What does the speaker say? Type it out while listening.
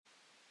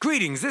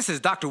Greetings, this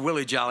is Dr.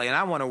 Willie Jolly, and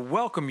I want to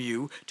welcome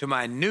you to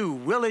my new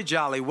Willie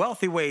Jolly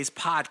Wealthy Ways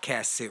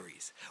podcast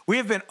series. We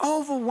have been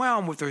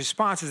overwhelmed with the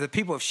responses that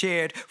people have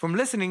shared from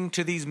listening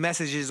to these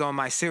messages on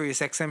my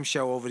SiriusXM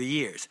show over the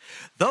years.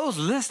 Those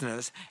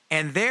listeners,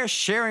 and they're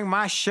sharing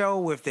my show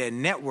with their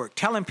network,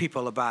 telling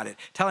people about it,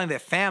 telling their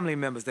family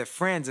members, their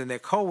friends, and their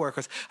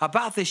coworkers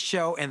about this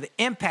show and the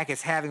impact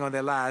it's having on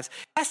their lives.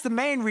 That's the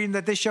main reason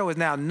that this show is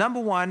now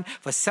 #1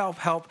 for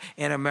self-help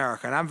in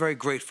America, and I'm very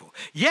grateful.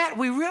 Yet,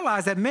 we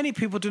realize that many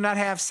people do not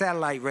have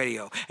satellite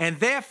radio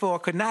and therefore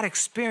could not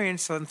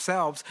experience for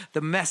themselves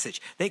the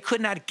message. They could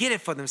not get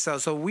it for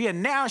themselves. So we are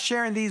now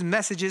sharing these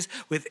messages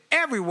with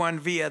everyone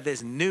via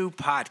this new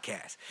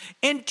podcast.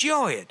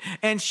 Enjoy it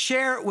and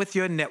share it with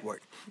your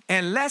network.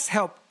 And let's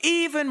help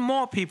even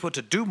more people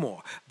to do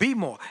more, be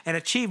more, and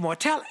achieve more.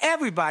 Tell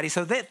everybody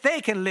so that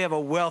they can live a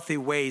Wealthy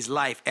Ways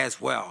life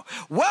as well.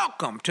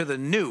 Welcome to the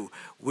new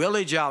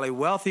Willie Jolly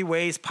Wealthy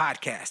Ways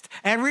podcast.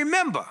 And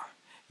remember,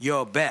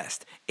 your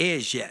best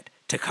is yet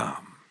to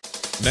come.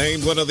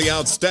 Named one of the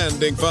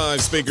outstanding 5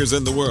 speakers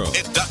in the world.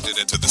 Inducted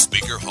into the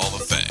Speaker Hall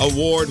of Fame.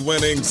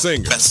 Award-winning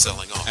singer.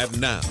 Best-selling author.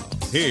 And now,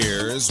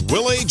 here's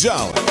Willie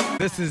Jolly.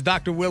 This is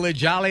Dr. Willie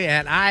Jolly,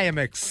 and I am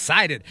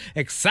excited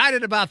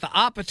about the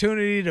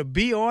opportunity to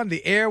be on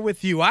the air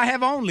with you. I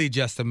have only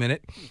just a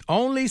minute,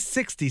 only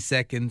 60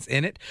 seconds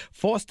in it,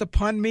 forced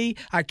upon me.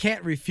 I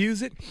can't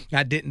refuse it.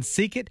 I didn't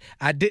seek it.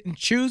 I didn't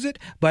choose it,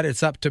 but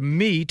it's up to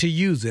me to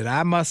use it.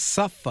 I must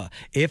suffer.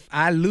 If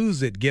I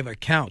lose it, give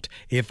account.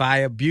 If I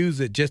abuse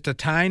it, just a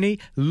tiny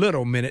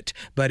little minute,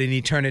 but an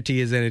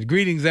eternity is in it.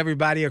 Greetings,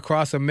 everybody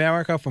across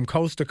America from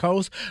coast to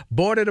coast,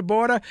 border to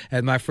border.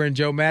 As my friend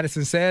Joe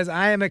Madison says,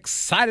 I am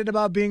excited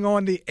about being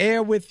on the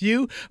air with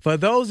you. For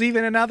those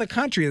even in other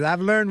countries, I've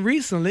learned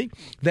recently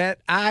that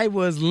I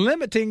was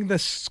limiting the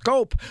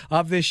scope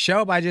of this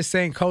show by just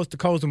saying coast to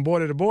coast and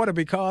border to border,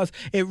 because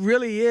it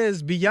really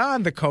is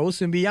beyond the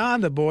coast and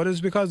beyond the borders,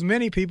 because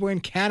many people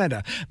in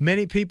Canada,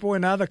 many people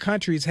in other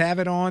countries have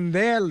it on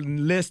their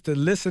list to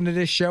listen to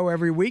this show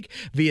every week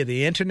via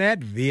the internet,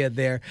 via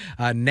their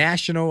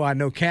national. I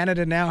know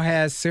Canada now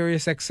has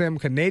SiriusXM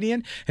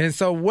Canadian. And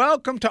so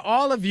welcome to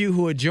all of you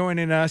who are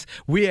joining us.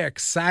 We are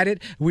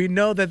excited. We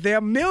know that there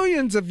are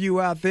millions of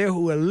you out there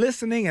who are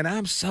listening, and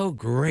I'm so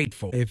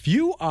grateful. If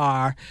you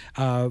are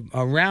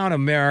around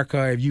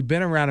America, if you've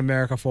been around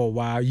America for a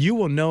while, you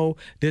will know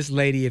this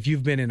lady. If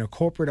you've been in a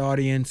corporate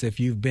audience, if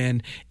you've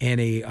been in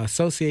a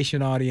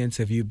association audience,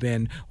 if you've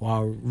been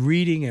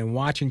reading and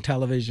watching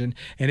television,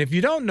 and if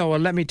you don't know her,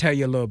 let me tell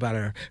you a little about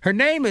her. Her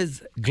name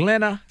is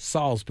Glenna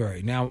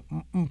Salisbury. Now,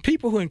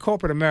 people who in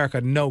corporate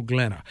America know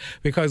Glenna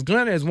because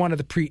Glenna is one of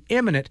the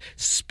preeminent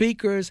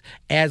speakers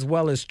as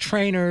well as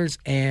trainers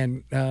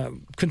and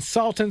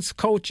consultants,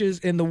 coaches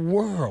in the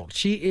world.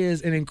 She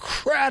is an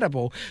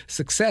incredible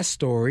success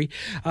story,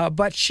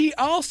 but she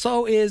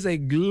also is a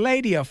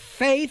lady of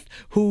faith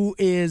who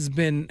has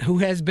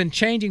been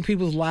changing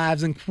people's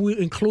lives,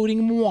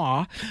 including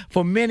moi,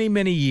 for many,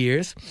 many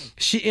years.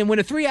 And when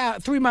the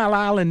 3 Mile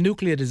Island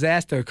nuclear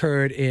disaster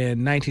occurred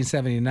in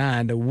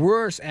 1979, the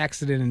worst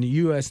accident in the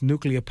U.S.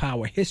 nuclear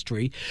power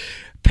history,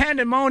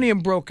 pandemonium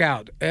broke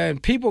out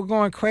and people were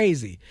going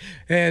crazy.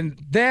 And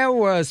there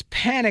was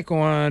panic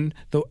on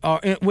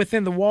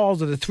within the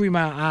walls of the 3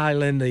 Mile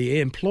Island, the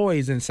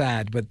employees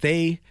inside, but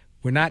they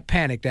were not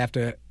panicked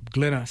after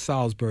Glenna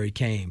Salisbury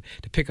came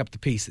to pick up the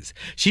pieces.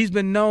 She's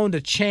been known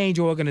to change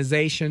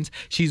organizations.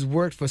 She's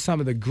worked for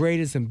some of the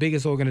greatest and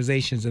biggest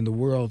organizations in the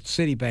world: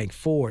 Citibank,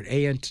 Ford,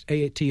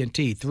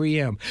 AT&T,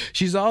 3M.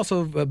 She's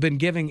also been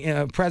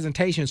giving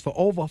presentations for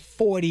over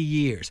 40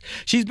 years.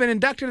 She's been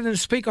inducted in the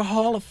Speaker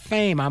Hall of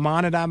Fame. I'm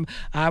honored.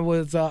 I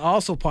was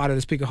also part of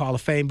the Speaker Hall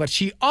of Fame, but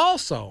she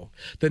also,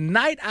 the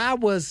night I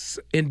was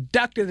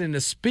inducted in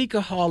the Speaker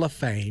Hall of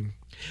Fame,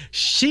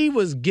 she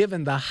was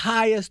given the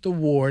highest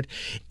award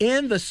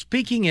in the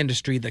speaking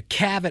industry, the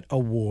Cavett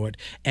Award,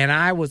 and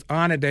I was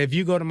honored that if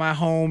you go to my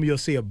home, you'll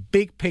see a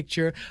big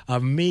picture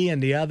of me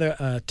and the other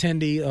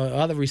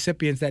other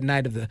recipients that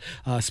night of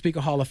the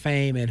Speaker Hall of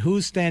Fame, and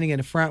who's standing in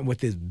the front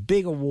with this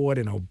big award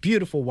in a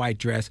beautiful white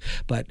dress,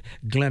 but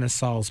Glenna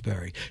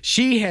Salisbury.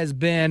 She has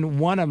been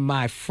one of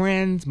my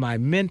friends, my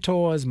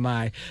mentors,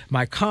 my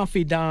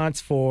confidants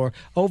for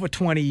over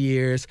 20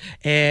 years,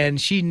 and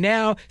she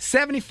now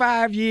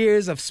 75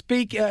 years of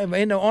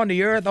on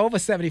the earth, over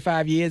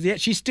 75 years, yet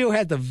she still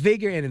has the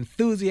vigor and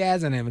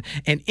enthusiasm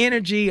and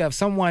energy of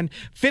someone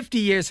 50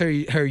 years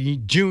her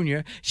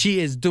junior. She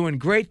is doing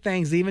great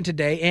things even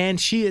today, and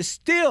she is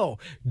still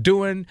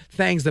doing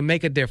things to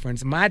make a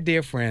difference. My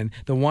dear friend,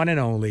 the one and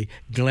only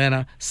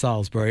Glenna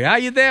Salisbury. Are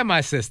you there,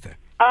 my sister?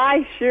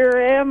 I sure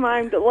am.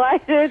 I'm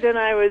delighted, and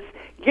I was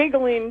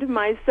giggling to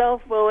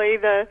myself, Willie,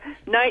 the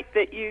night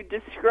that you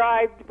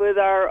described with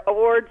our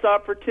awards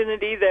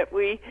opportunity that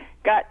we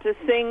got to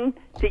sing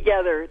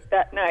together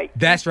that night.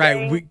 That's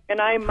right.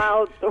 And I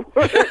mouthed the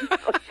words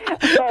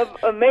of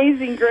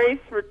Amazing Grace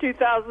for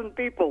 2,000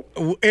 people.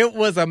 It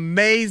was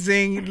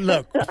amazing.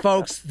 Look,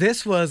 folks,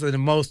 this was the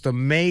most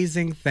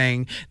amazing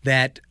thing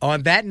that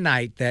on that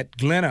night that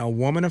Glenna, a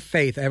woman of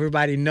faith,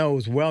 everybody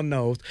well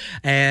knows,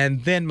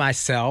 and then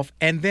myself,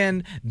 and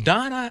then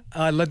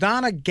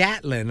LaDonna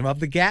Gatlin of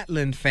the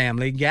Gatlin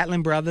family,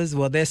 Gatlin brothers,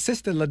 well, their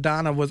sister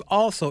LaDonna was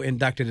also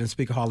inducted in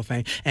Speaker Hall of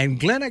Fame, and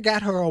Glenna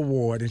got her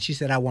award, and she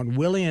said, I want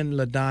Willie and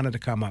LaDonna to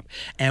come up.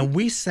 And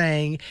we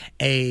sang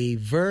a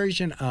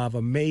version of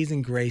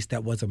Amazing Grace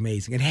that was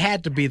amazing. It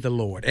had to be the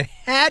Lord. It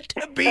had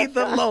to be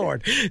the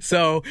Lord.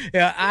 So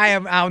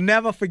I'll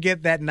never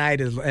forget that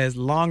night as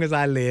long as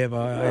I live.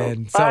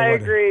 I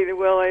agree,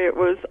 Willie. It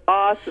was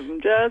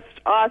awesome, just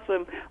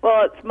awesome.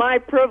 Well, it's my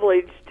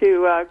privilege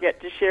to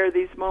get to share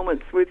these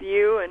moments with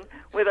you and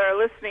with our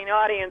listening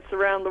audience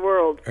around the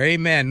world.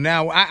 Amen.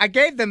 Now, I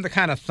gave them the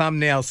kind of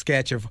thumbnail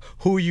sketch of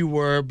who you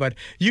were, but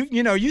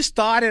you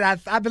started,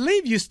 I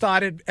believe you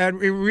started in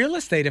real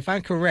estate, if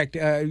I'm correct,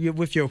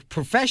 with your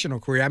professional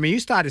career. I mean, you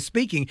started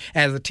speaking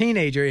as a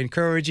teenager,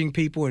 encouraging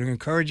people and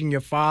encouraging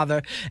your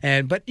father,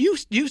 but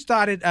you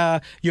started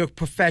your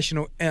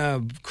professional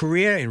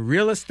career in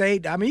real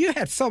estate. I mean, you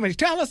had so many.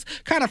 Tell us,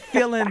 kind of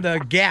fill in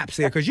the gaps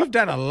here, because you've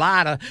done a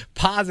lot of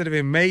positive,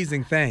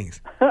 amazing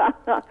things.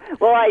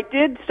 Well, I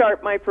did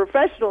start my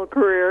professional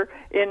career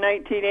in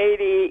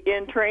 1980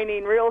 in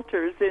training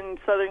realtors in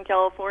Southern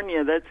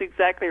California. That's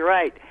exactly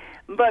right.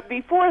 But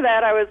before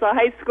that, I was a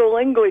high school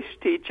English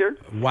teacher.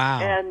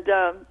 Wow. And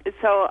I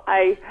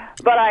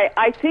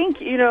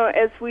think,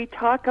 as we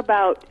talk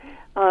about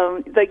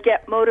the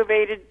Get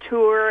Motivated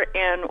tour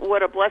and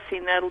what a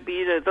blessing that'll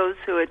be to those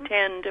who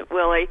attend,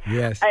 Willie,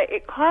 yes.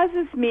 It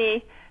causes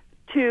me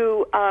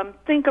to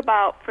think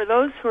about, for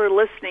those who are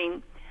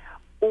listening,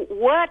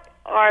 what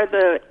are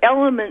the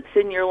elements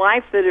in your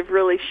life that have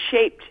really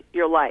shaped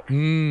your life?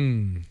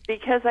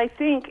 Because I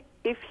think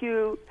if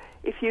you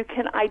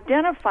can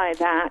identify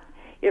that,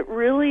 it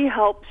really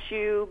helps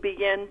you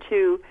begin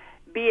to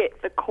be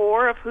at the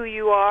core of who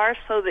you are,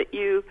 so that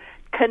you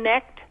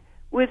connect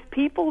with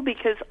people,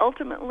 because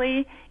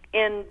ultimately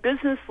in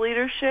business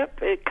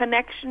leadership,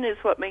 connection is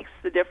what makes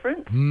the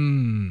difference.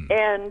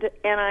 And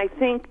I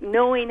think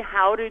knowing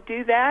how to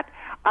do that,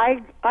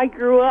 I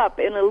grew up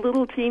in a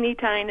little teeny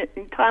tiny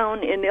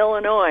town in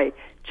Illinois,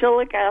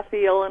 Chillicothe,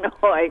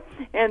 Illinois,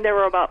 and there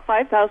were about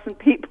 5,000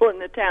 people in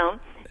the town.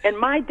 And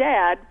my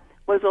dad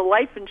was a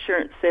life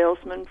insurance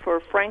salesman for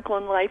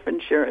Franklin Life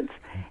Insurance,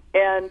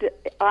 and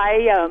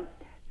I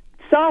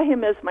saw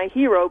him as my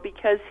hero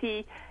because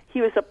he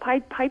was a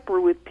Pied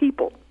Piper with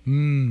people.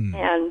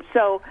 And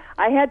so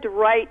I had to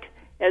write,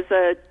 as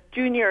a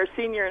junior or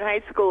senior in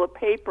high school, a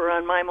paper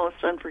on my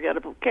most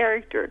unforgettable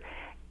character.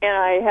 And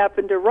I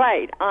happened to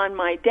write on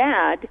my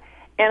dad,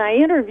 and I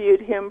interviewed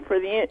him for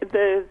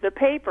the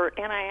paper,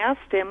 and I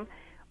asked him,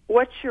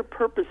 what's your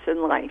purpose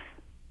in life,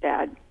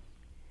 Dad?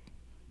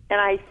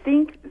 And I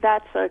think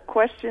that's a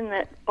question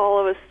that all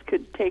of us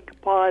could take a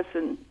pause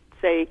and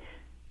say,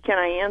 can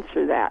I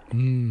answer that?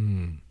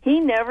 He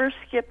never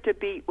skipped a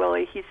beat,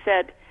 Willie. He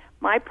said,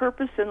 my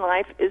purpose in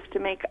life is to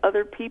make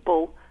other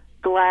people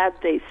glad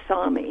they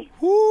saw me.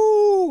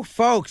 Woo,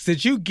 folks,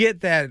 did you get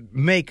that?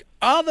 Make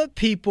other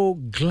people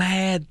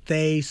glad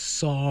they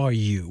saw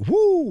you.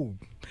 Woo.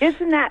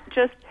 Isn't that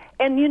just,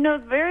 and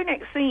the very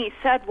next thing he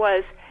said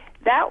was,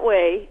 that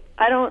way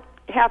I don't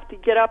have to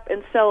get up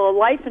and sell a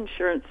life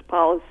insurance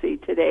policy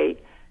today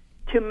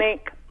to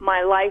make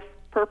my life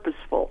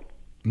purposeful.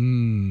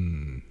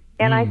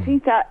 And I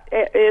think that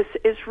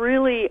is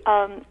really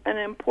an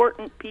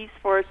important piece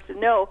for us to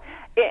know.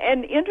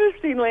 And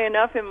interestingly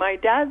enough, in my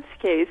dad's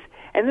case,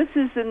 and this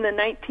is in the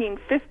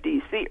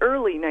 1950s, the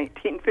early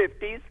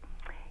 1950s,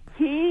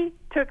 he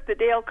took the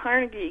Dale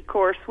Carnegie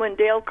course when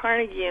Dale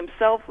Carnegie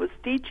himself was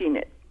teaching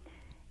it.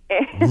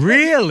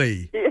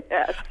 Really?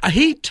 Yes.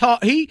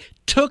 He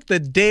took the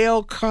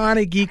Dale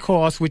Carnegie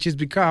course, which has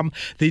become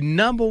the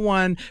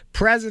 #1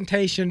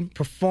 presentation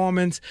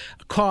performance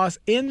course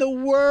in the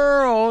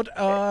world,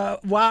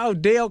 while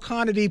Dale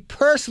Carnegie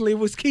personally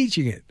was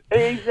teaching it.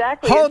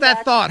 Exactly. Hold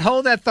that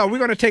thought. We're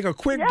going to take a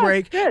quick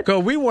break good.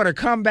 because we want to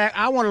come back.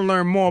 I want to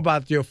learn more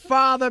about your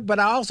father, but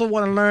I also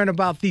want to learn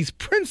about these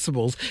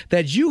principles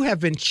that you have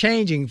been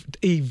changing,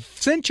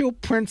 essential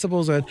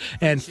principles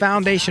and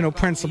foundational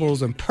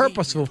principles and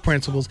purposeful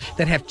principles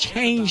that have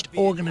changed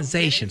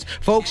organizations.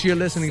 Folks, you're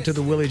listening to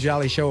the Willie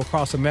Jolly Show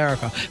across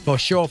America. For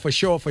sure.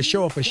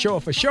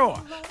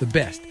 The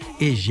best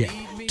is yet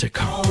to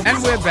come.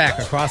 And we're back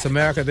across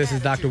America. This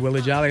is Dr.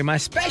 Willie Jolly. My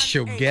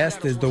special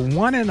guest is the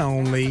one and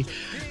only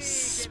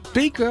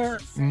speaker,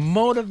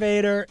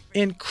 motivator,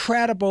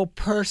 incredible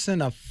person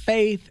of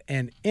faith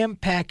and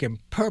impact and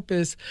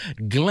purpose,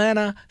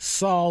 Glenna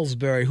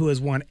Salisbury, who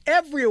has won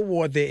every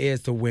award there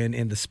is to win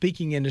in the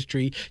speaking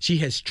industry. She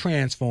has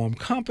transformed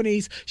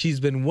companies. She's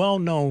been well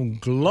known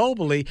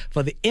globally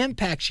for the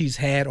impact she's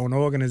had on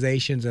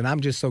organizations, and I'm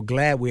just so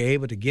glad we're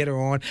able to get her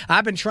on.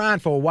 I've been trying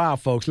for a while,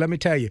 folks. Let me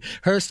tell you,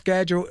 her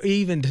schedule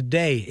even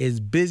today is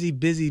busy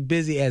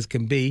as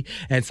can be,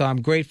 and so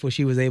I'm grateful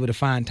she was able to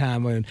find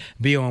time and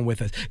be on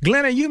with us.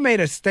 Glenna, you made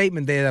a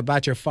statement there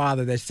about your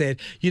father that said,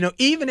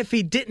 even if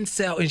he didn't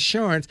sell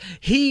insurance,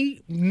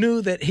 he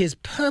knew that his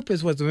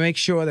purpose was to make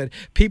sure that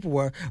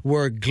people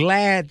were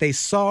glad they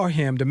saw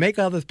him, to make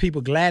other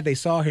people glad they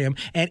saw him,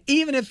 and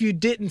even if you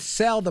didn't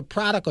sell the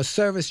product or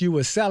service you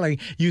were selling,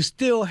 you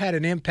still had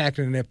an impact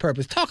on their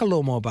purpose. Talk a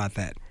little more about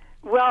that.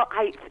 Well,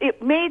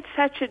 it made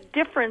such a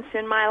difference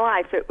in my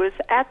life. It was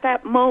at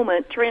that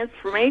moment,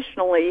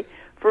 transformationally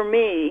for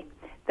me,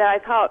 that I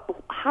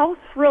thought, how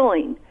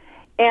thrilling.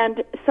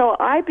 And so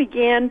I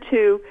began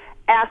to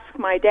ask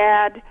my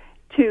dad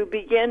to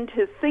begin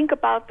to think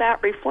about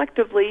that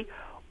reflectively.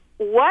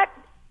 What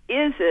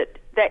is it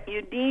that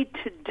you need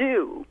to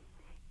do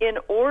in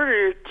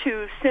order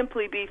to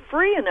simply be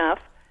free enough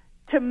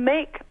to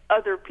make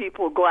other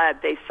people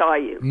glad they saw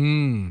you?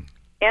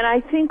 And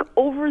I think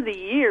over the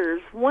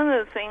years, one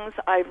of the things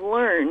I've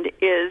learned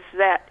is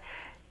that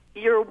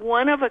you're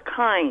one of a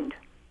kind.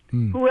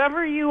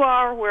 Whoever you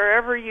are,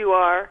 wherever you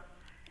are,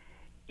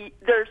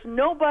 there's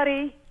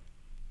nobody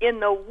in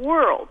the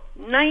world.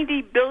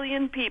 90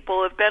 billion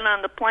people have been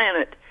on the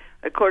planet,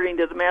 according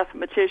to the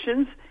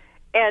mathematicians,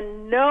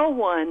 and no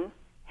one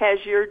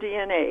has your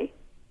DNA.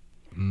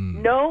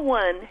 No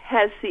one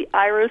has the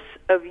iris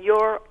of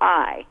your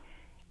eye.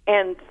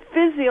 And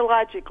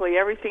physiologically,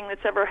 everything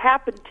that's ever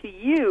happened to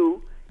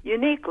you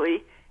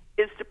uniquely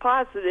is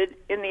deposited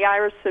in the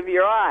iris of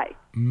your eye.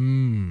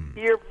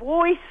 Your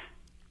voice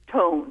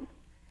tone,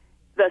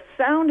 the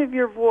sound of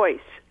your voice,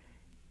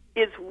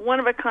 is one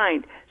of a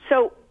kind.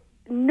 So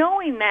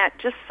knowing that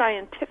just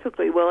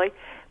scientifically, Willie,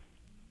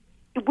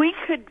 we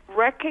could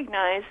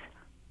recognize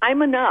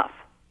I'm enough.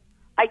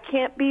 I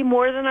can't be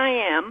more than I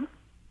am.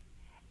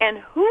 And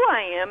who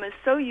I am is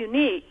so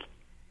unique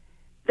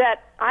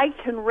that I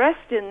can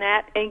rest in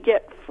that and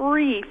get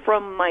free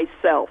from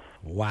myself.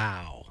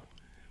 Wow.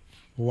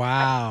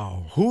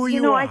 Who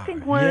you are. I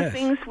think one of the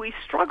things we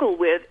struggle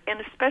with, and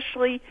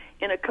especially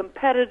in a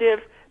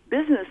competitive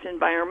business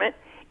environment,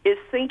 is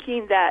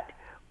thinking that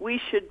we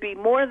should be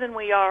more than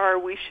we are,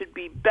 we should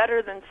be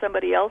better than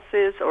somebody else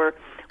is, or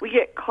we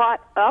get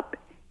caught up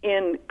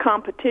in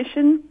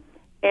competition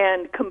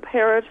and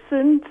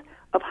comparisons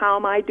of how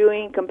am I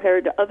doing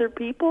compared to other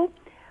people.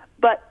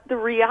 But the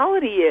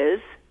reality is,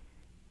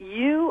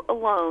 you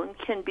alone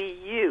can be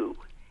you.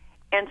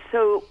 And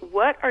so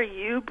what are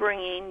you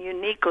bringing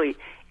uniquely?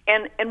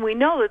 And we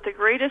know that the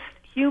greatest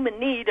human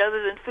need,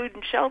 other than food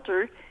and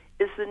shelter,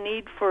 is the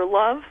need for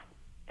love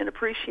and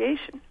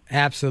appreciation.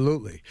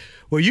 Absolutely.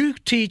 Well, you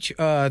teach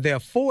there are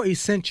 4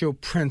 essential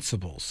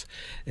principles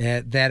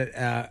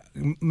that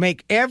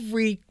make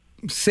every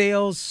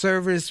sales,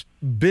 service,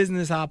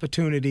 business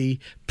opportunity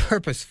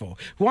purposeful.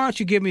 Why don't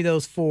you give me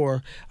those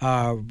 4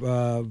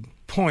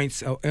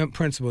 points and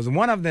principles? And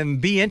one of them,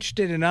 be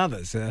interested in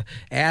others.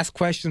 Ask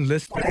questions,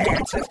 listen to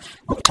answers.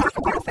 We'll talk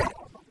about that.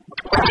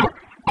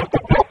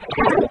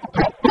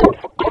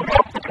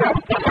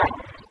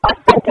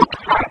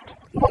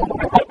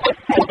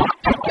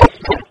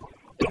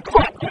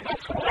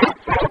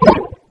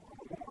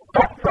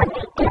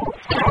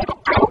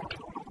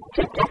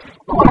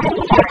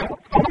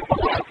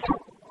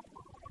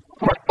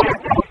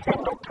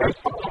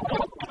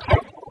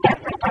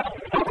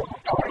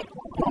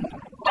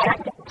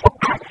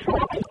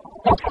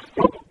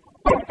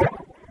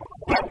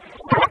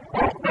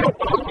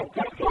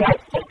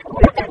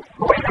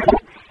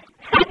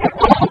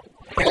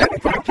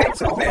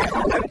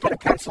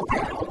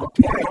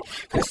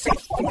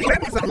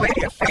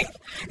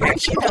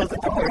 She knows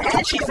that the word,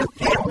 and she's a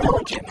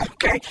theologian,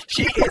 okay?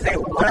 She is a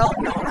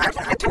well-known,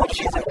 I told you,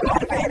 she's a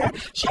motivator,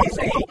 she's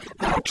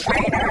a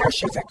trainer,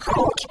 she's a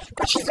coach,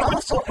 but she's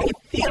also a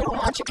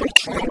theologically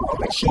trained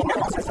woman. She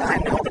knows, as I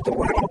know, that the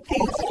word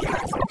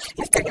enthusiasm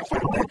is taken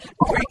from the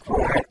Greek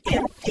word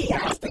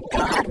entheos, the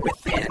God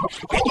within.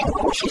 And you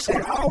know what she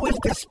said? Always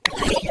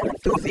display your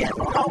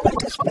enthusiasm, always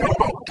display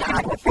that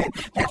God within,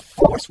 that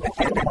force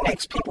within that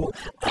makes people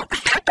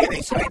happy.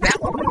 They say that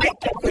will make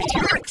them, because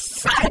you're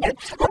excited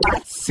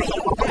about seeing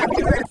them,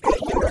 you're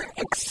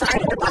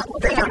excited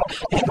about them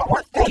and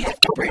what they have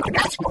to bring. And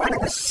that's one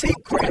of the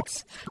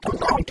secrets to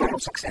long-term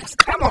success.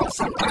 Come on,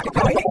 somebody,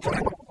 go ahead,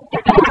 Glenn.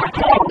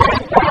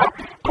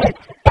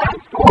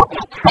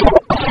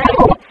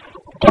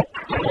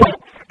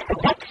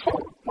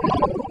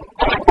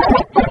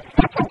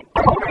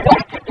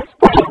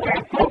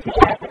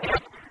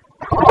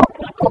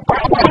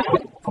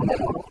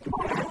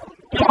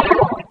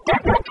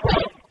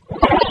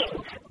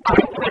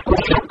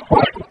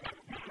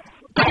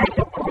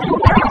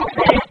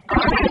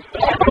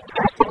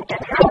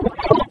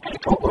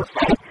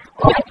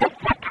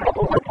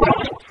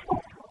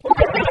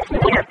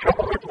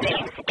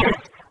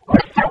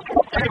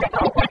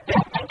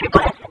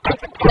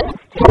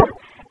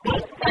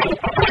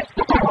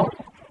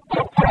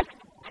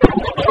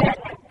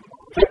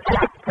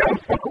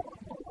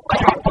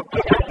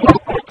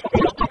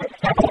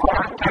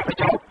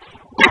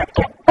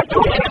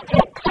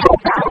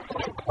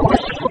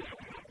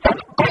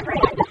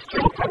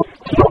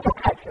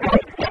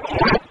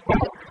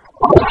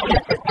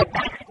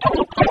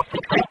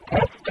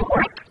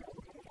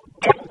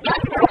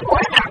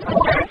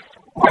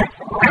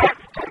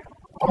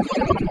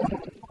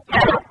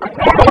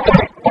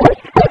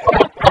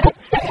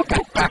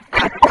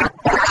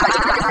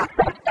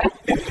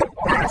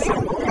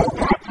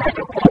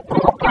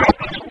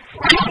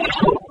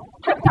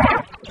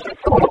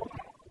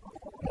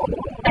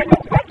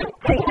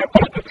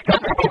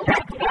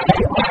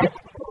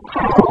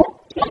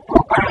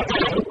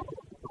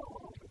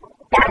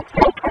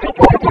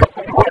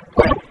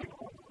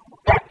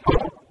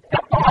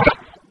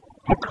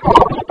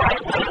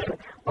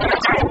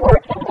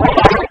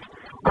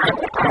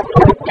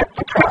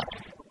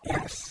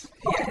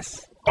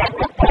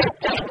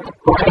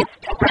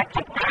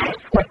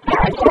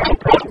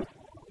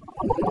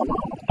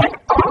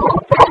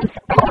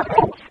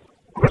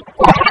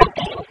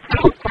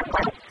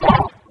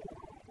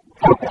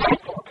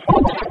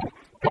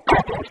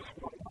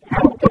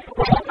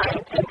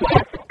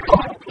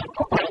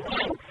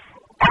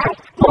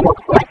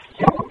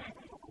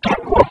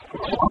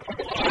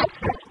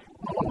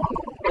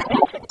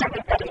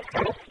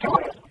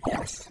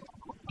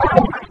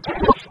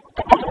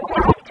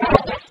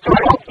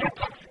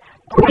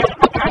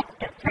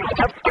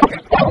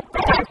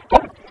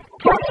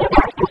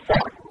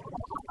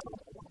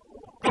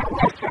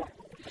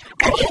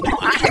 And you know,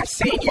 I have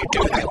seen you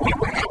do that. We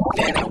were at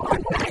dinner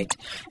one night.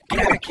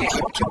 Greta came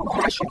to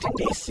Washington,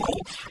 D.C.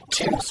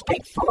 to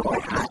speak for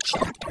our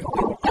chapter.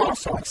 We were all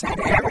so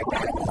excited.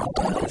 Everybody was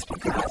a buzz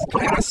because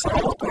Greta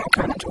Salisbury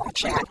coming to a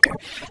chapter,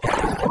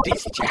 a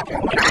D.C. chapter.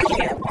 And when I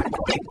hear one of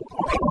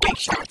the big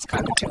shots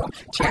coming to a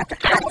chapter,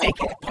 I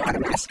make it a part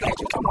of my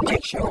schedule to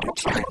make sure to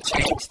try and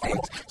change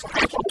things so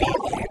I can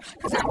be there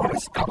because I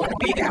want to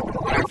be there. I want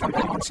to learn from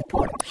them. I want to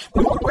support them.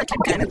 We went to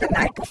dinner the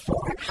night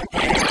before,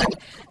 and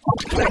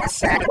Greta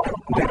sat at the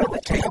middle of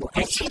the table,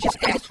 and she just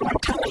asked me,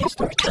 tell me your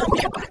story, tell me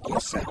about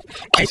yourself.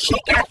 And she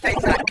got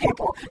things out of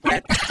people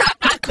that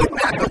I could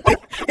not believe.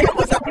 It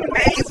was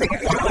amazing,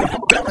 her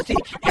ability,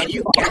 and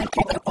you got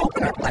people to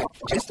open up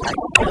just like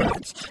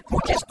birds who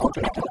just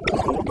open up and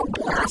bloomed and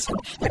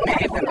blossomed. And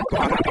many of them have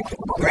gone on to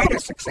greater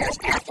success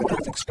after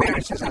those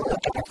experiences. I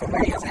looked at their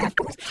careers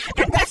afterwards.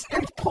 And that's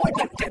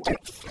important to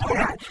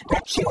learn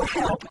that you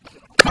help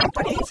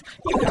companies,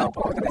 you help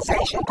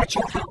organizations, but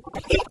you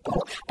help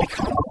people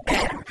become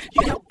better.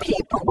 You help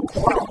people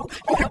grow.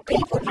 You help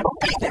people to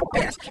be their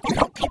best. You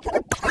help people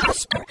to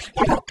prosper.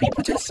 You help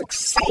people to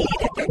succeed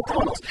at their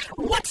goals.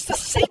 What's the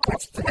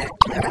secrets to that,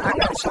 Greta? I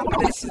know some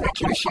of this is that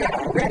you shared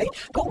already,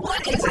 but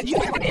what is it? You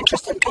have an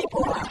interest in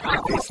people,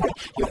 obviously.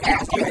 You're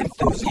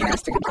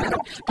enthusiastic about them,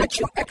 but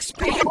you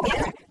expand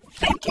their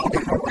thinking,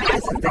 their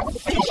horizon, their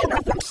vision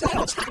of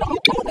themselves. How do you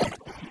do that?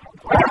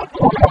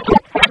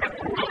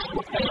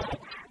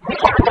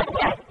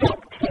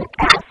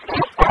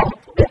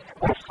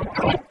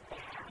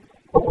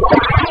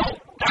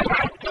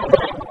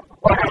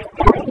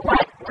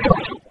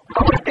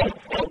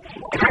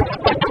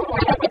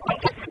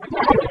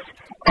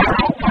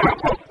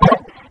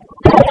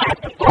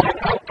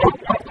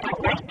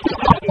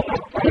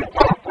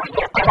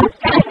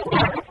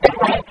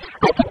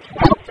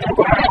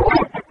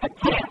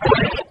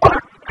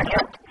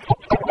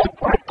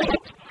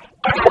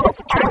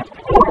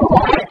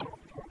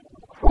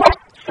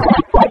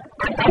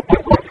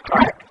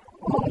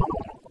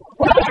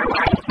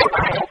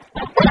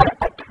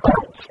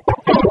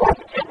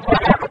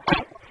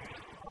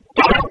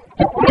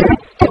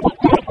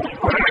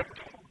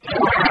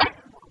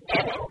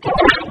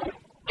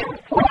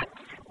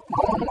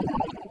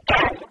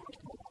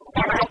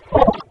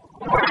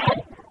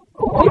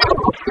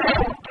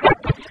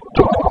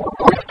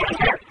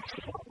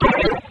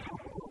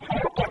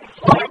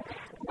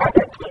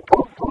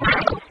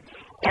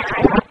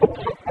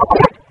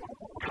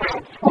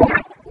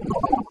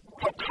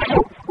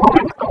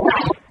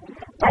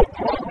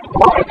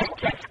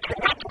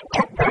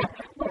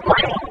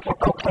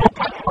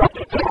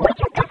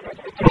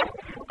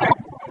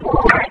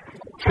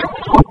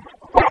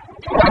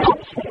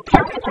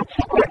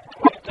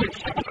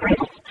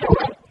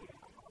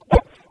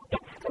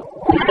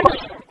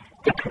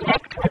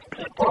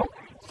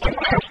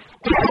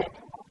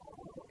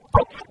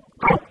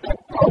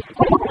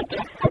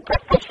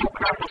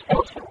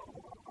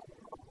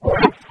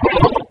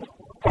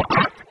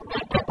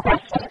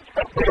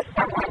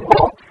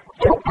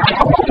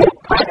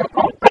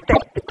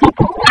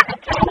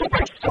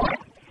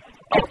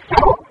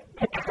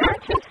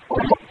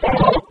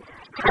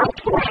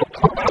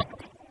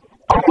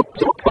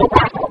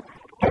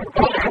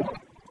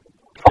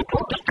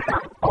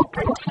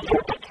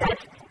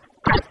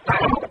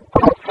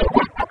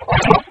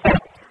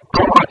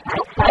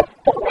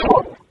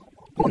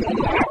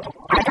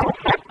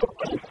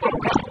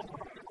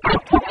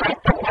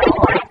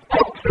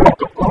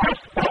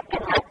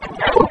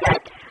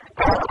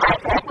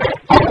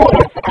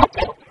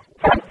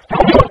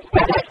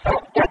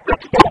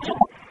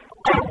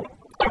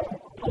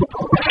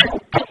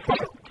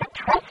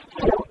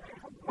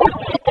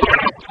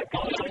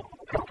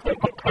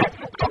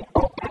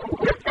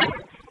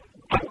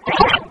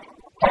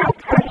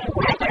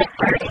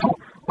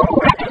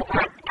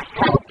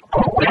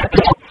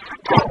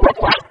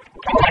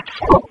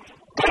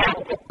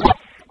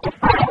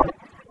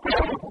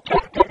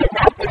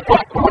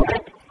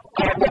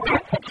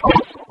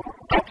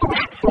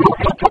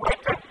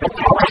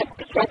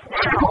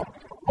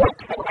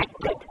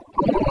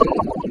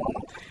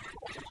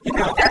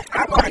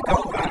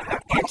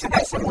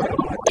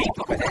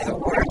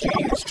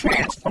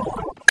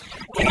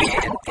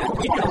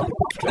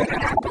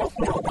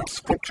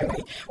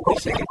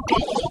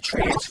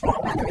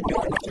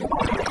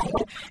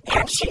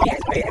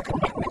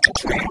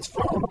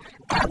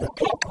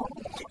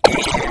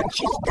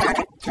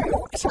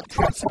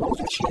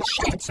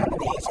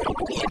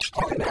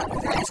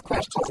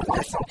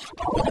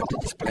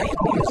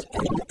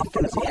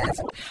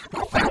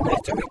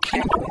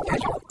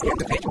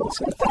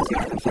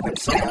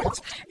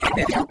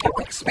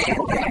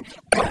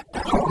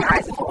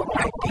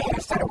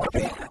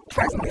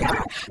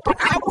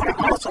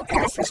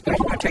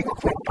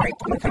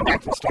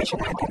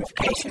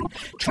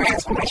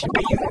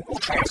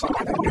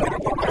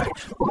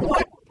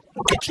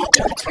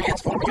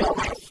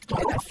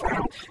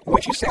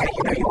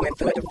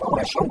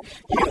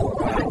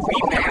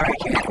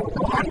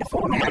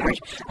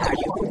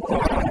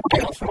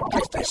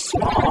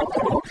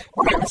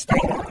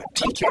 estate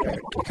teacher,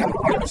 to become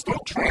a real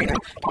estate trader,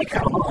 to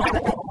become one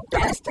of the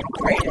best and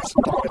greatest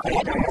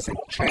motivators and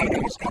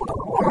trainers in the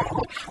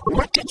world.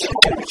 What did you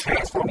do to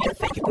transform your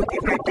thinking? We'll be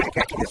right back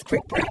after this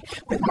quick break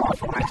with more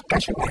from my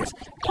special guest,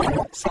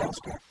 Glenna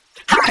Salzberg.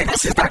 Hi,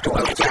 this is Dr.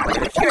 Willie Jolly,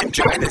 and if you're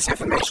enjoying this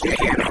information you're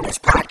hearing on this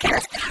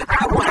podcast,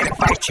 I want to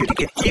invite you to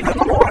get even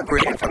more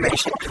great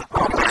information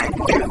on my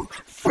new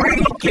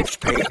free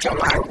gift page on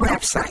my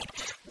website.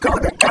 Go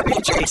to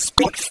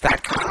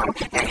wjspeaks.com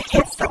and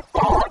hit the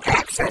All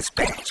Access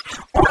page.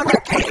 On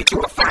that page, you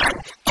will find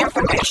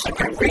information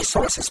and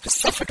resources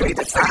specifically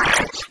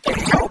designed to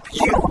help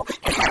you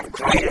to have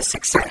greater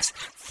success.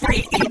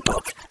 Free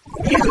ebook,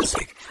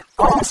 music,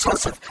 all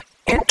sorts of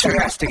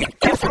interesting and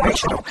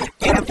informational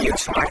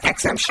interviews from our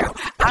XM show.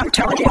 I'm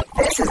telling you,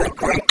 this is a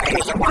great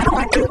page. And why do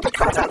I do it?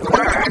 Because I've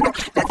learned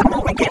that the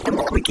more we get, the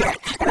more we get.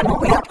 And the more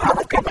we help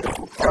other people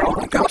to grow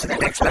and go to the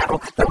next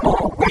level, the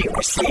more we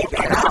receive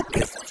in our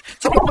business.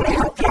 So we want to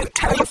help you.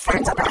 Tell your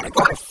friends about it.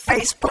 Go to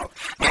Facebook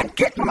and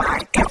get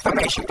my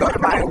information. Go to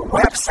my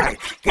website.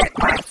 Get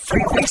my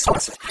free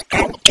resources.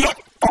 And get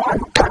on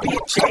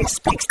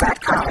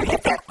WJSpeaks.com and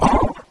hit that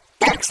All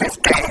Access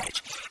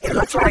badge. It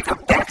looks like a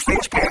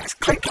backstage pass.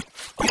 Click it.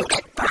 You'll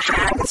get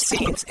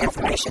behind-the-scenes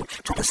information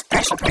to the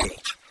special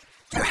page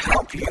to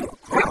help you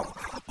grow.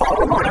 All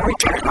we want in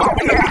return, all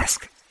we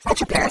ask, that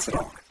you pass it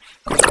on.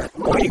 Because the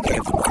more you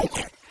give, the more you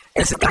get.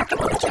 This is Dr.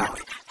 Willie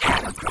Jolly.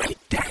 Have a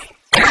great day.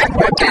 And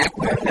we're back.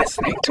 We're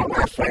listening to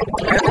my friend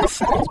Glenna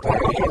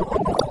Salzberg here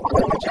on the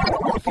Willie Jolly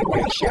Morphy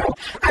Way Show.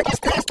 I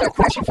just asked her a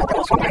question for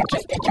those who might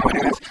just be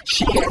joining us.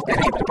 She has been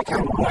able to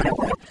become one of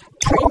the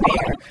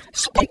premier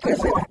speakers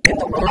in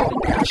the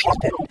world now. She's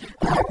been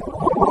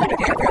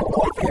awarded every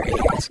award there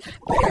is.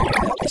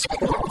 The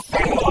Speaker Hall of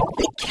Fame,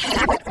 the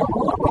Cabot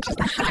Award, which is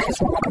the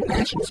highest award the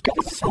National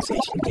Speakers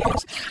Association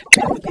gives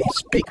to the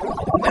speaker or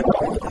the member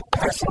or the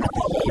person of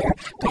the year,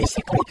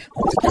 basically,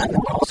 who's done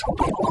the most, who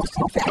did most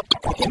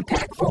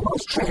impactful,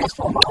 who's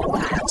transformed our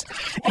lives.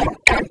 And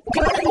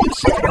Glenna, you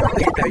said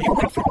earlier that you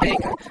went from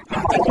being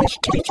an English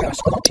teacher, a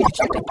school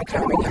teacher, to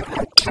becoming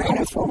a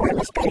trainer for real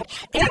estate.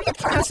 In the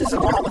process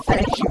of all the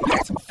things, you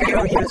had some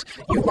failures,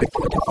 you went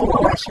through a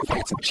divorce, you've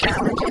had some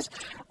challenges.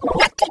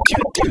 What did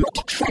you do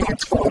to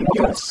transform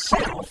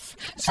yourself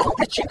so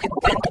that you could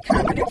then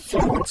become an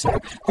influencer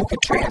who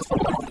could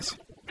transform others?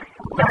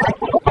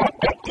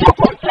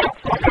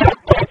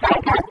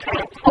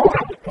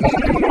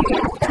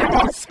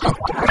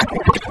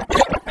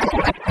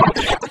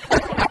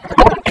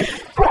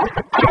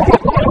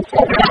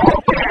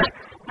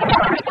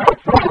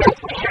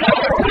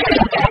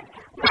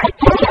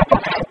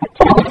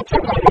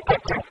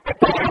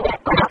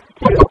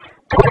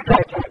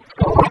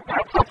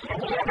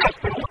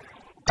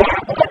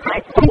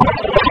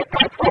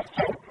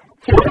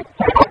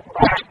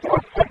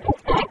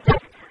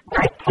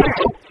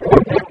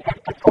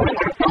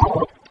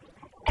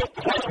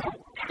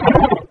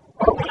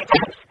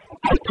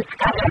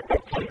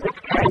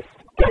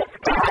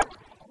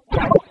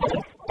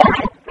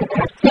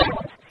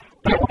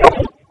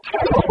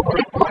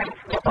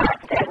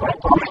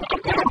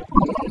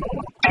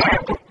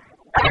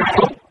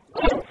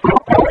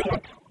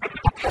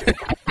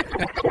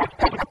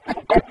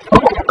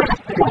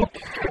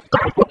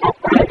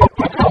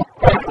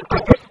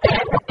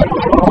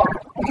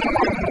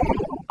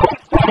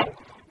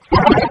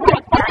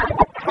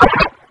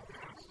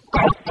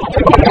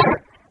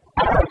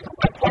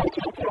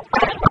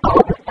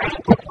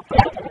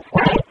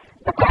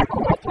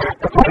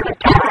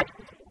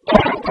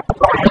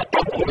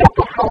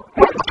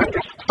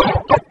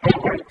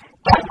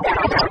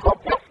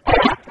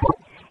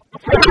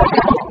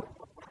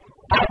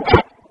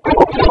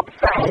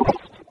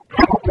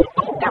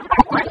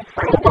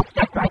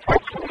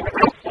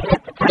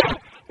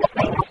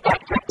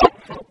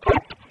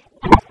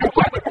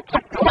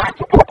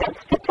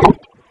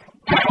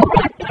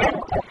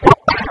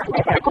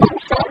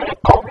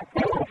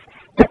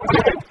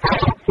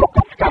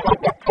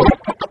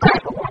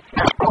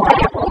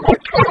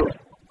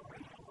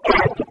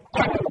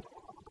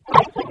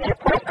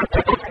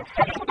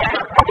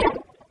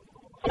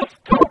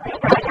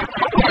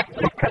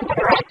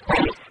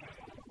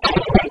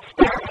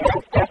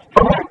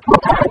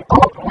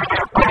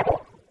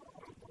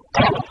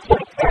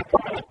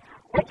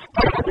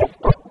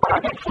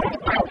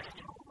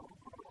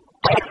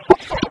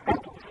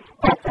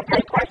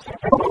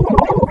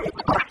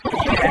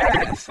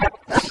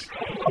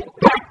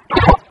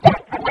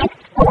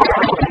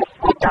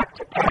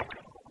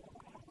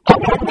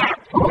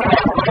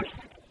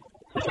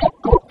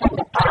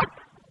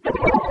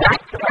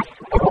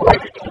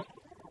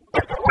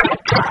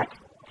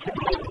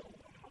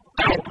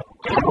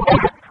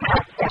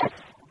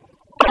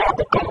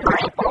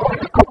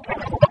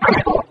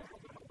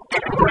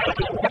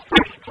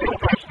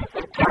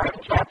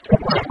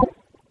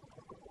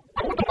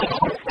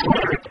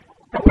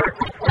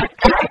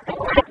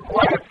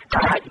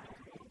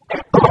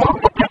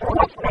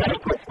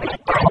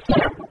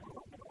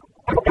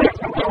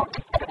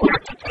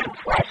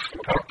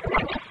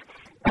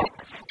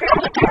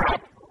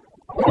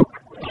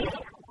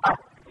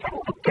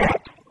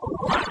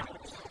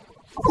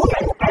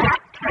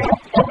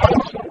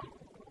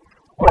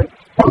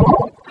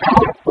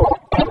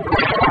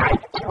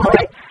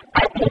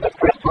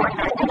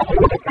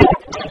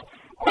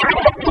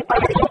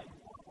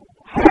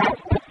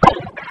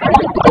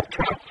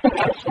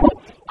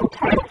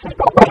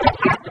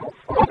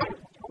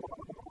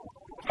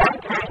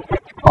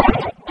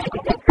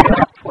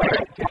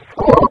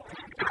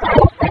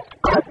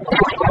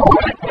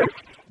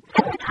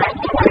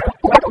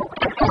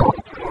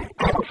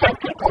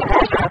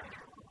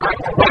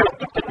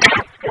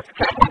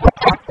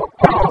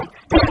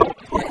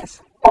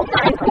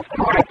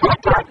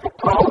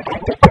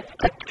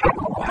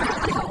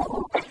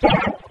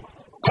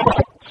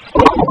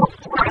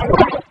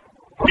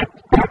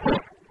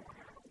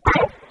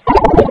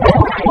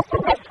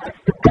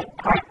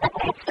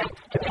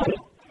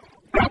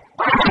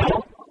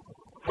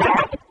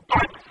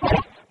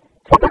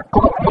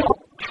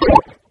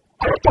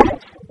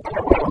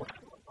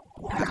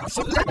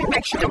 me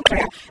make sure I'm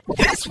clear.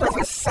 This was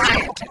a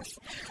scientist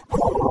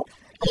who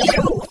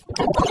you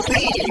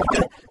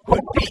believed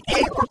would be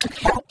able to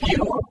help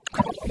you,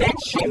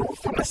 convince you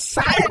from a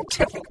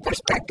scientific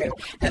perspective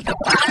that the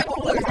Bible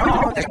was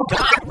wrong, that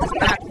God was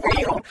not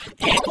real,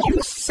 and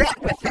you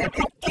sat with him.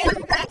 And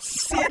in that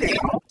sitting,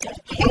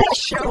 he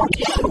showed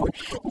you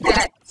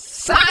that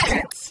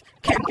science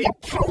can be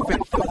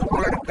proven through the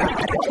Word of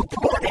God. And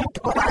he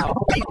put out,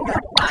 beaten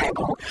up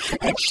Bible,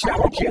 and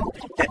showed you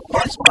that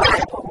this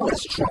Bible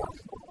was true.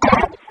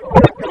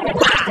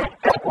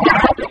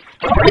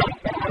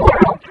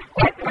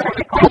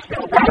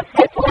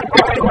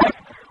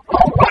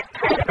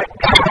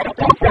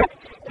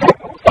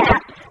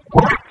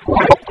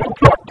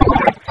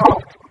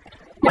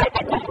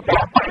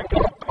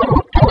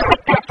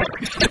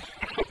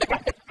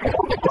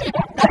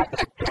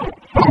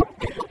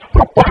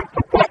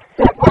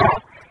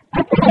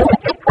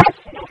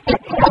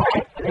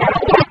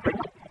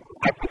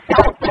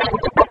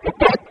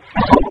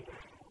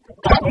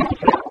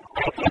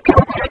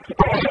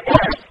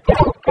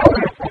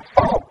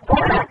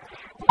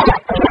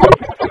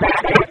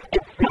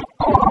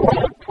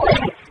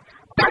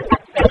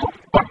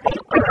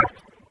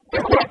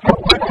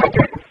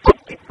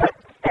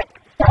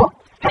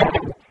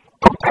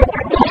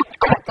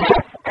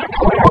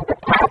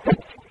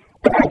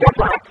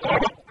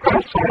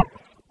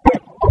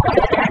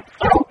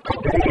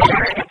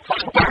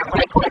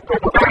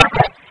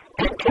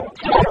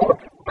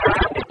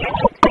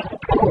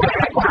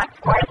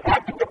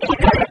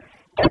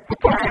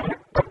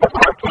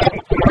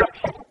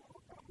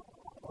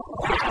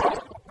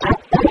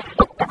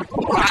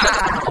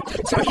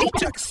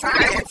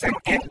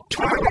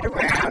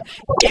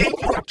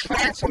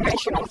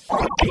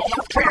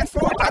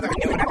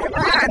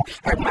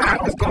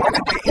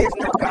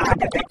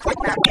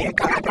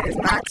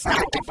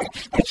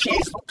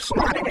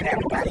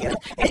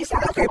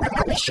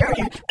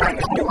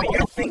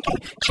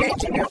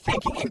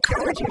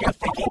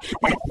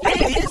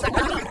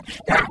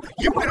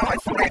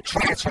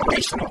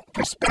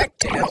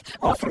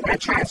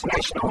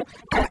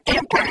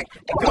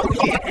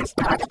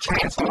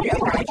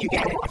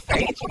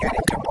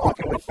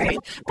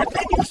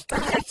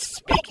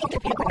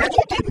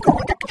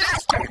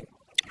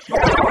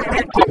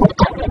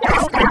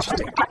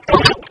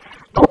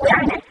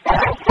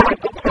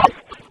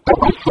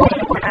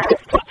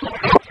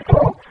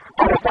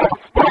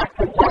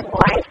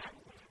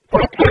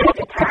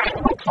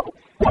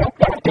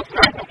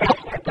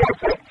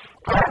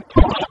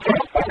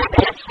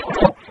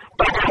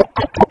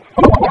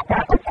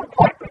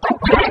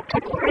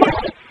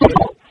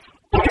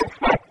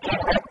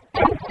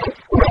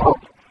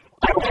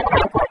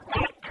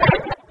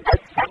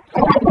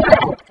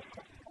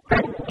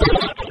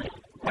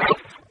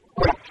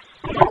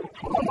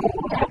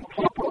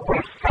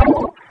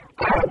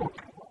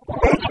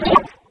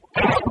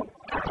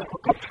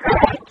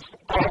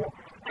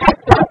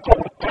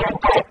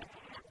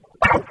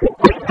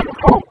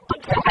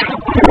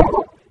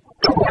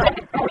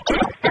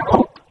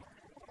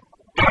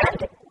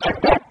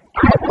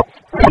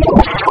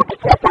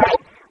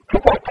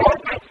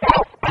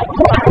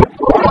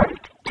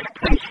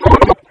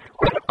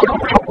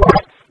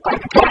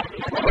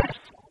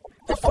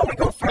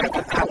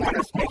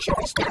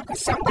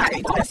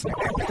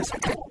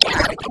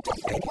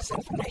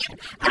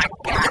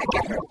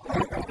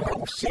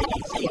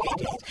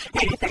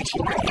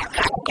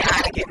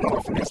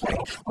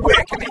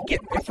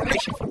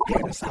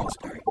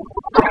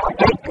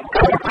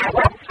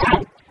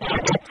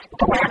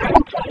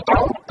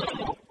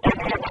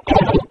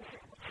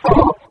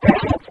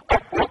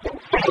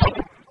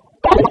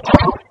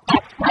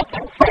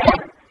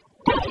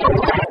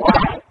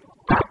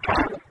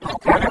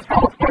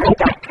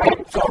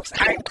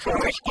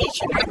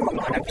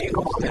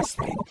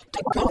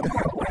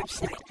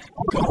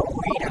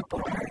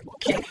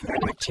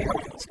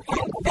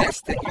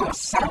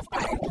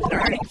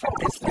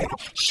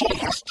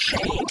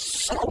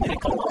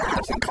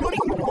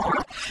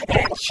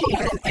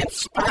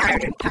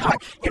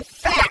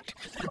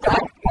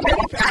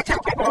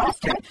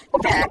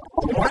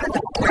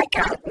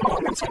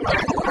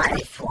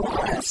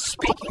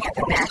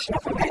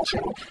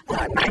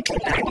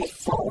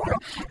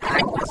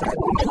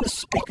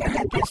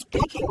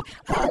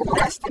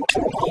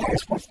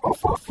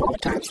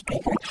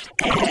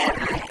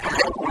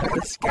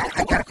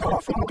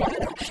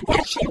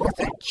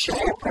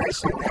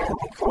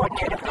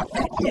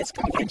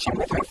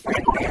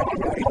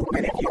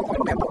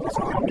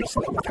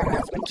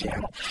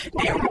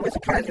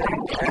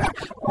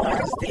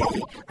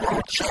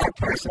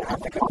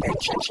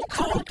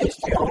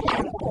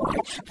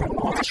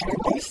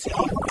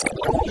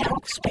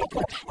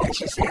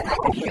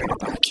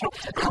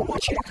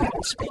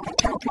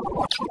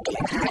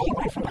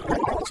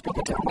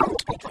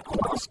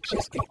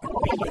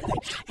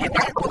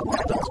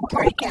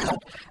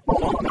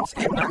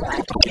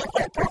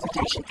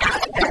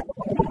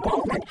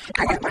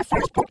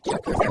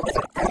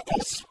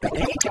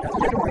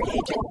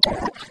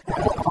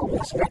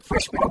 Rick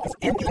Frishman was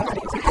in the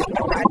audience. I had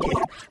no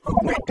idea who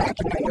went back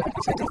in New York.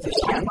 So there's this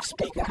young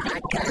speaker,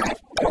 hot guy,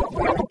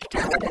 really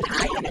talented,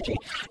 high energy,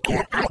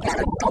 and I got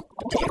a book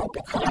deal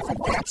because of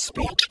that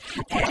speech.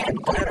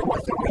 And Glenna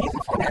was the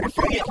reason for that. A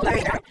few years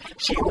later,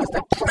 she was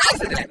the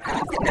president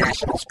of the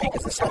National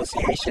Speakers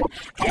Association.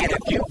 And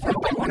if you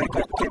want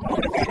to get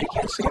motivated,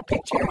 you'll see a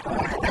picture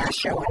that I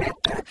showed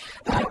at the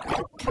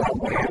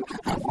program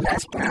of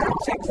Les Brown,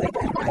 Zig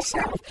Ziglar, and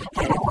myself.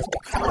 And it was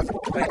because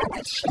of Glenna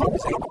that she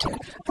was able to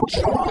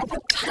draw the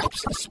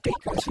types of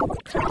speakers who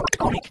would come.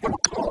 Tony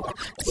Campbell,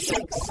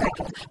 Zig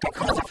Ziglar,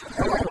 because of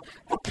her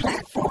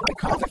platform,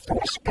 because of the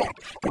respect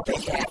that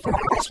they had for her.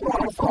 This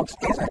woman, folks,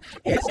 is a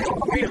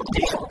real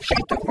deal.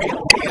 She's the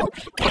real deal.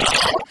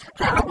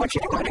 And I want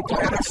you to go to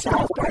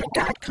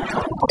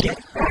GlennaSalisbury.com, get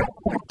her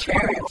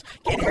materials,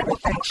 get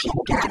everything she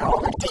got, all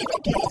the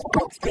DVDs,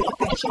 books,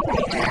 anything she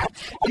may have.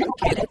 You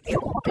get it,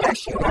 it will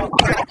bless you.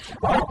 Okay,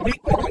 all week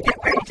we're going to get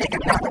ready to take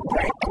another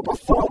break, but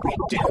before we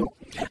do,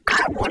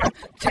 I want to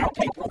tell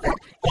people that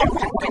you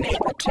have been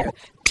able to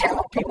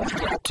tell people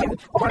how to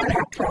run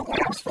our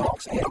programs,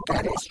 folks, and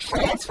that is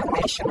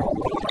transformational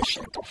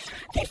leadership.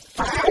 The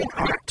fine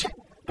art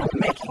of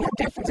making a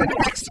difference. In the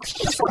next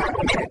just about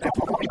a minute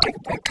before we take a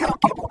break, tell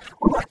people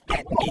what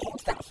that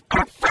means.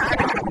 The fine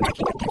art of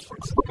making a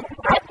difference.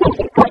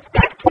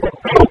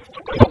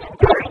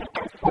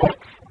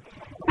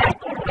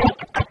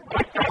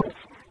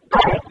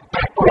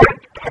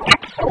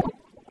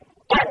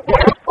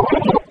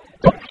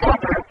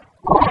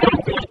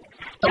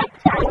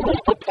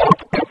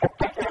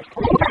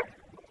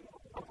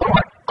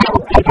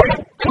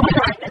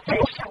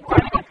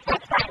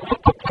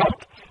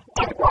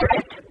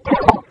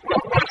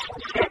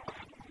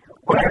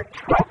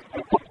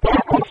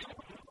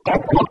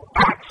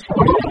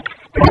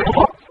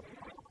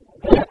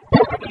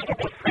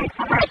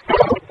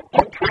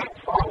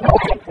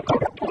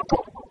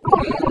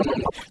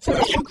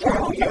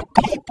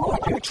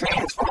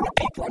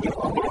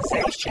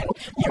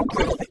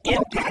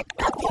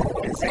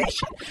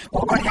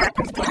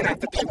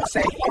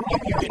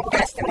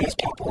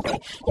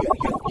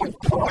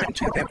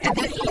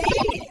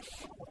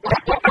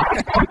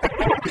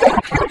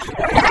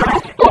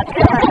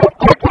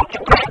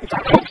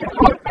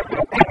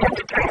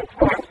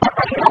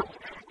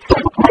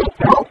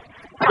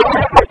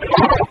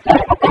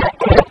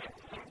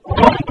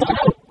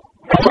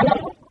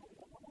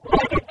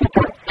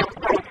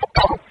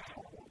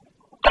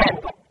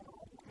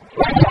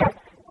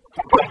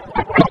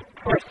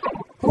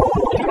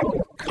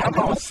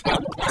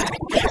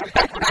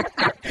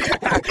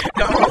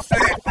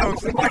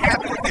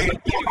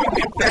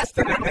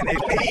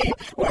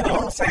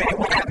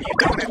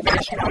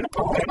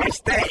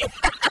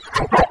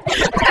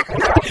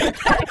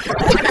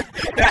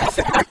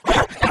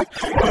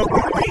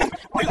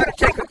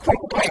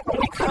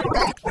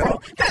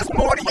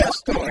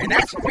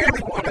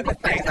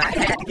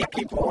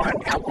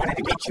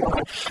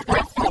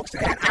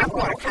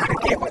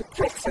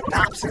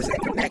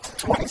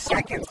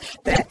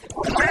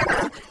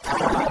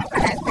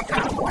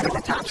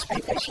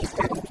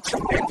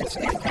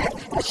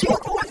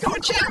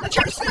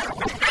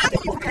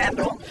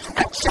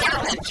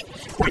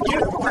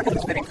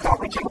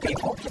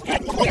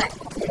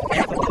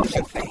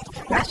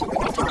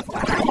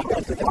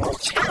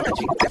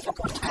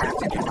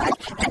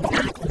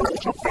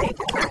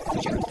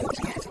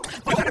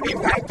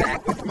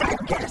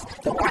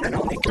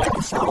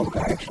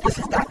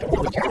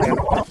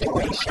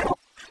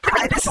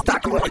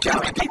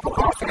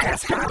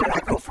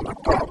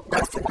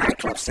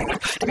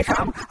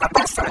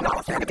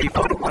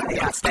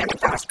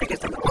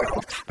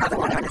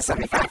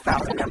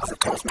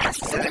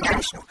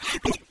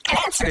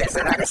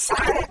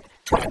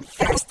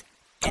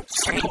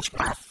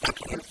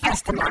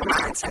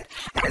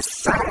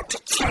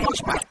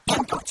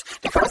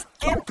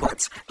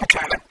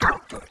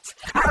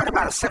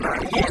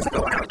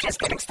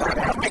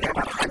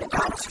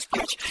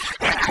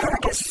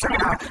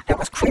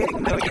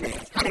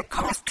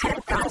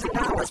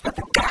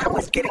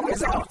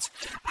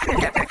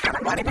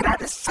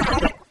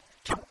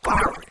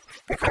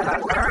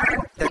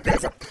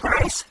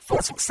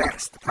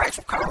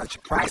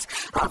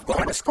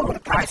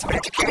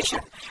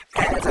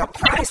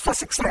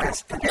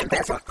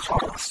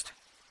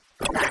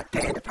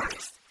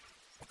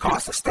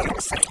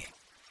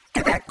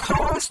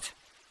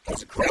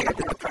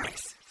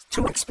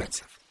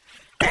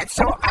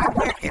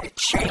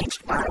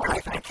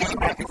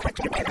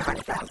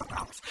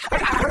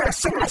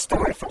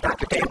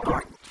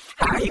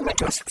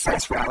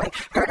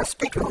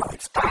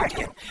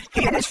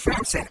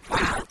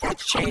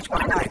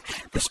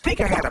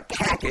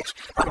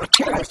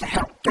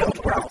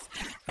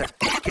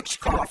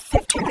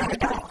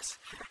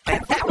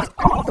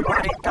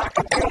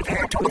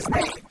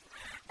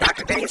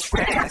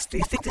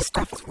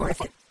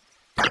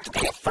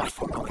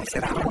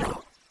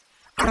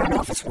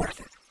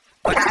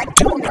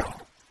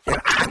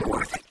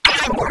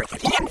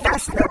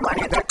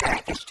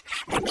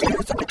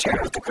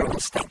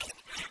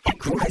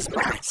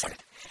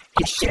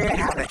 He shared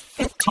how that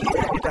 $15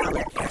 million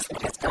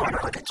investment has gone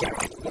on to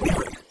generate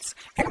millions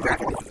in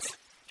revenues.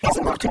 He's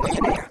a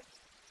multimillionaire.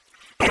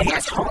 And he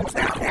has homes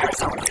now in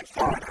Arizona and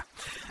Florida.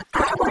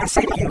 I want to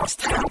say to you, it's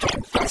time to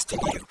invest in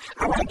you.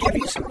 I want to give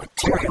you some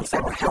materials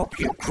that will help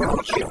you, grow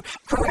your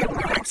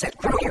mindset,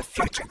 grow your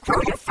future,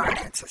 grow your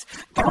finances.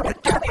 Go to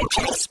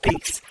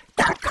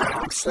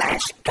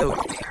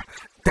WJSpeaks.com/billionaire.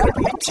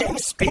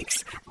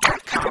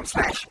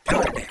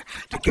 WJSpeaks.com/billionaire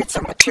to get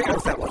some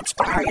materials that will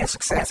inspire your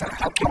success and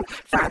help you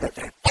find that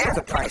there's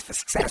a price for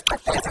success,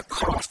 but there's a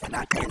cost for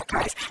not paying the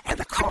price, and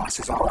the cost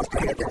is always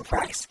greater than the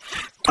price.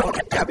 Go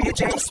to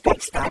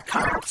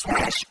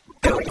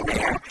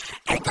WJSpeaks.com/billionaire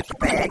and get the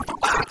bag, the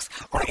box,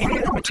 or any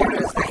of the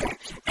materials there,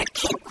 and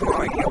keep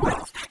growing your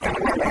wealth. And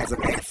remember, as a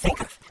man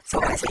thinketh, so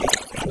as he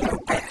is, and your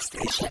best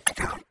is yet to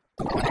come.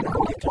 The one and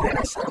only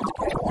Glenn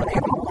Salisbury won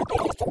every one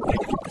days to win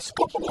in the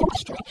speaking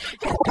industry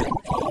has been a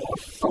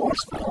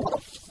force for over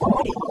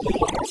 40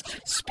 years,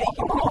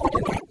 speaking more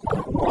than that,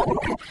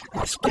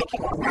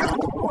 speaking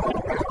around the world,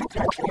 around the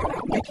country,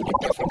 and making a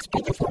difference,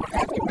 speaking for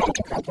every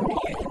major company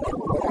in the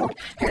world,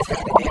 has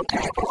had an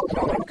impact, has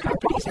grown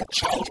companies, have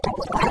changed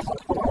people's lives.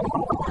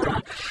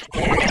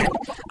 And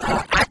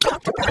I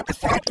talked about the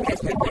fact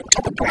as we went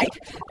to the break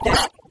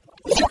that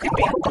you can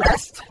be a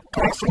blessed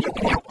person, you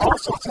can have all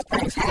sorts of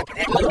things happen,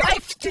 and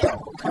life still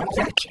comes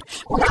at you.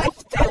 Life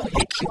still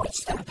hits you with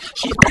stuff.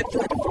 She's been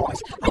through a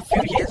divorce a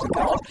few years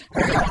ago.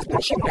 Her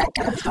husband, she met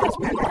her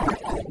husband,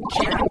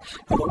 Jim,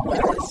 who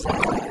was a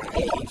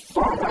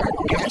former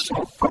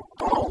National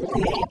Football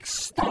League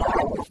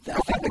star with, I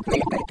think, the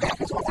Green Bay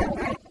Packers, was that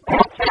right?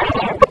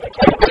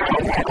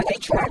 And the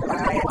Detroit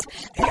Lions,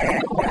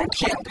 and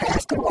Jim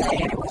passed away,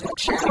 and it was a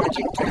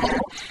challenging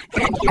time,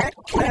 and yet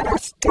Clara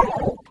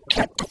still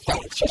kept the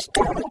faith. She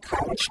still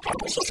encouraged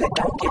people. She said,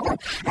 don't give up.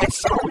 And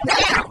so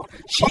now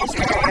she's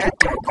had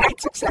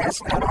great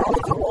success, not all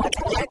of the awards,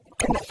 and yet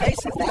in the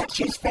face of that,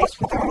 she's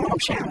faced with her own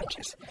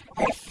challenges.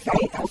 A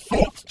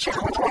faith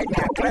challenge right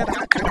now. Clara,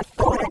 I kind of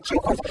thought at you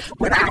because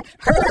when I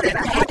heard it,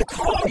 I had to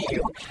call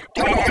you.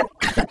 And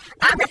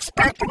I'm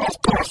expecting this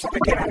person to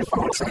get on the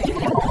phone and say,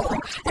 hello.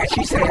 And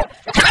she said,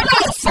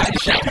 hello,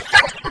 sunshine.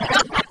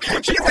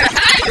 She said,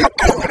 how you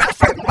doing? I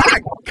said, my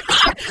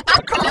God,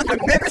 I called to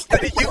minister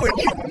to you and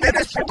you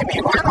ministered to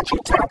me. Why don't you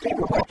tell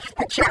people what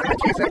the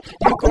challenges that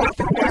you're going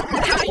through now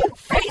and how you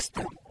face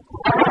them?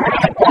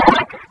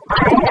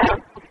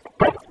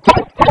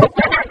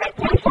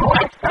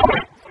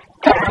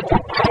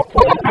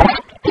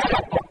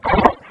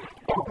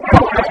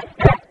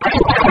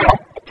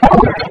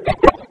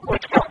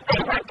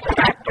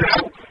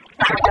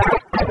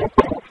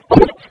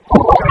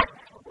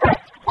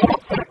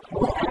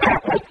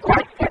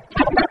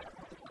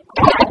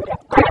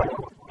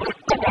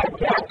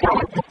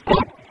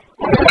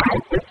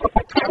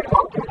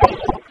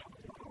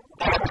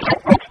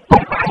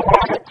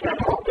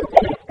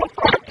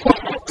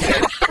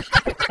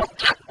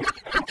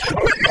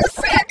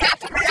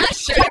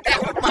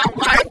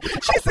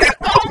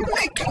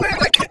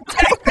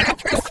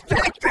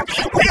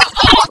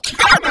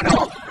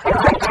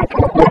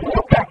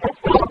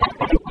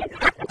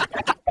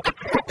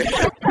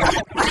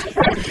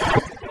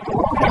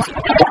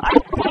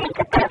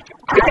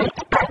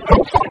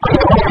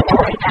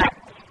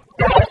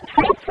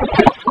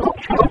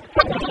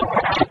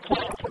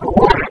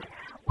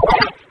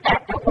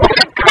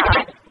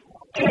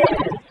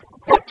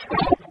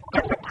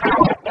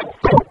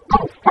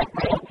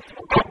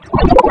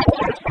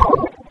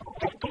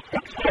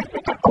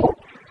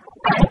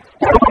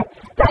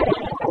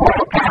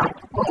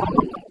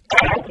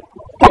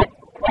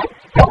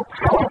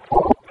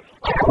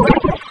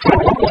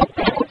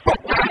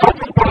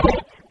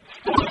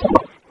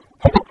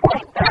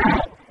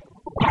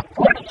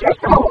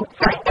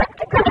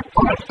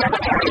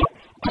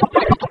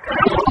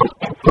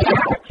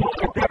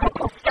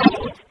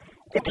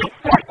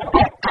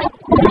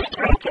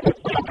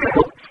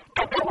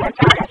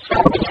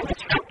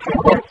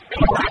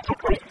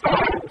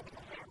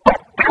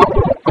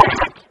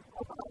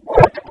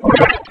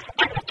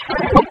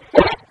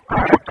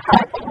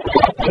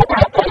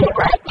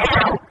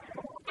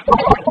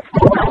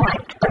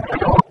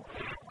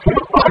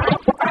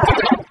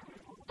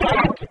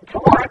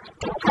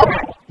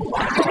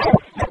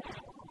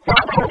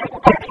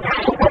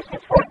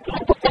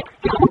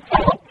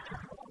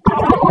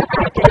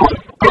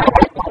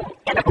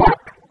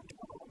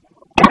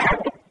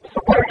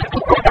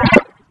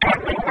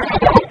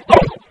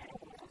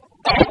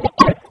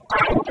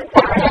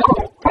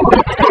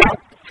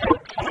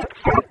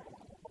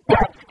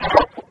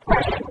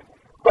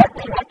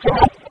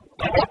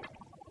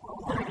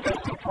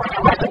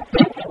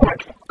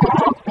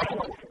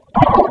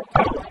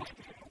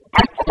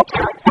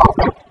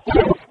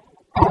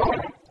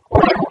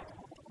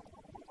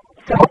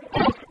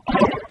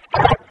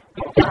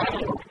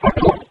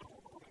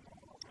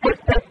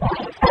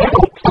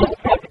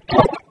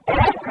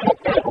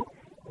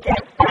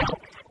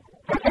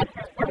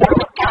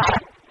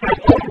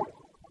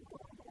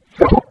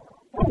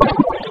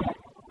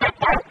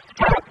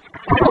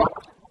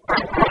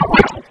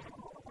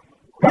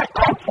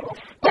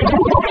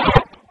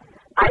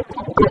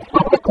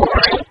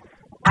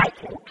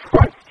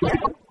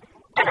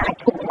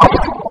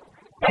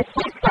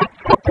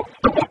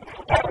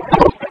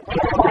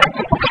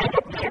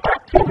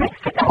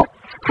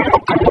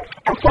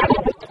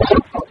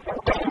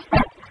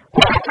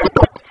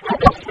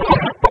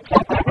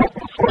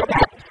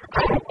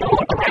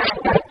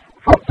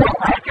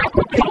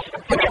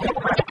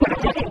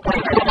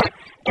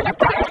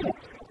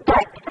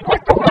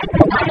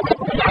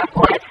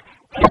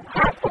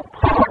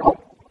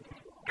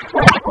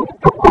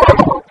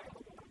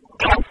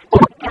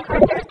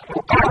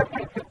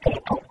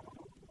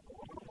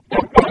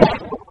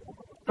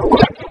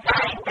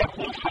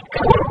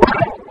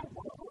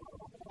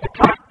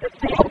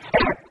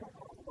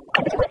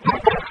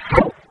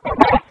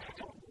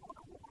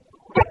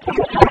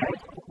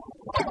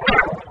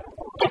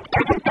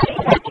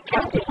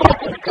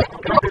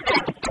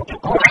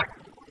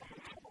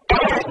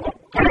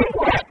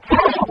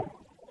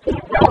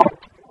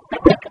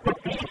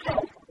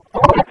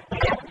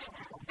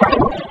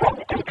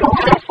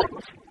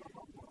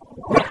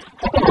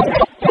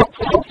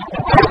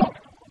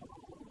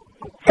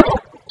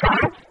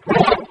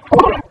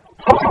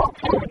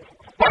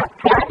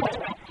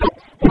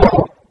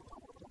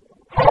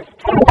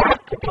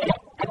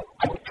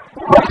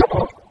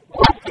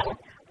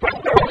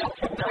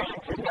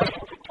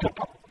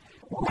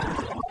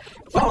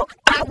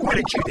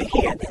 You to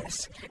hear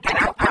this, and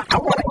I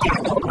want to get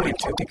a little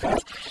into it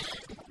because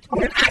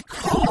when I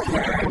called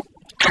her,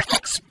 I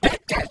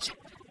expected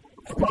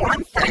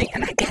one thing,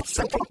 and I got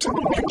something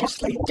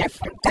tremendously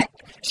different. That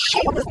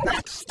she was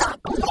not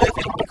stopped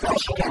living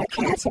because she got a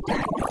cancer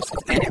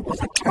diagnosis, and it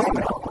was a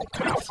terminal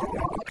cancer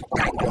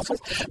diagnosis.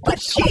 But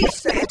she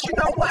said, you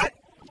know what?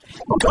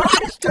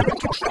 God is still in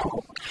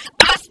control.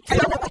 I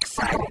still am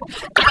excited.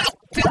 I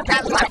still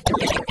got life to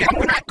live. And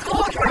when I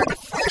called her the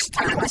first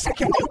time, I said,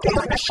 can you be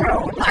on the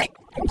show like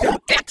the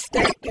next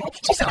day?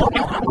 She said, oh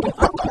no, I'm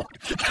booked.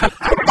 I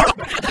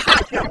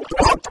am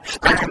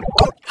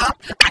booked up.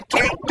 I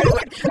can't do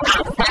it.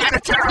 I'll find a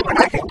time when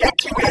I can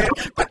get you in,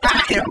 but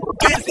I am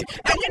busy.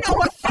 And you know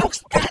what,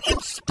 folks? That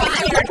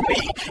inspired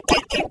me.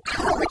 It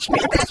encouraged me.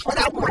 That's what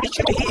I wanted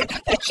you to hear.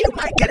 That you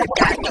might get a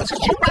diagnosis.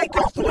 You might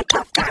go through a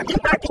tough time. You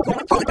might be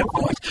going through a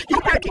divorce. You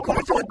might be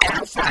going through a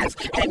downsize.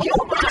 And you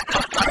might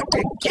have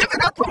to give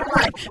it up on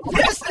life.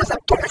 This is a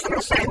person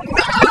who said,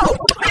 no,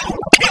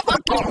 don't give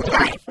up on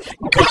life.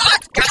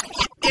 God's got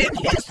it in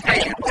his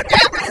hand.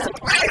 Whatever his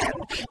plan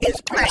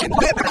is planned.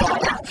 Live it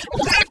all out.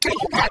 Live till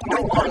you got no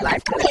more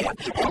life to live.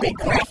 And be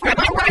grateful. Am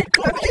I right,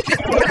 Cliff? You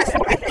just blessed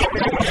me.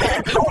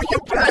 Oh, you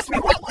blessed me.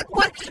 What?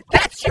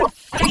 That's your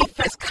faith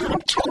has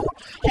come true.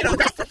 You know,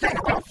 that's the thing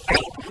about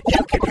faith.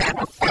 You can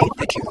have a faith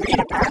that you read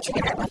about. You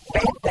can have a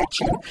faith that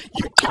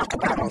you talk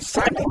about on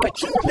Sunday,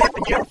 but you live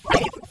in your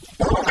faith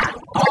full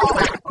out, all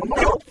out,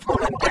 no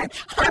pulling back,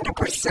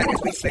 100%,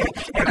 as we say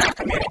in our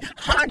community,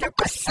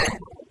 100%.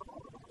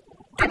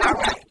 Am I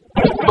right?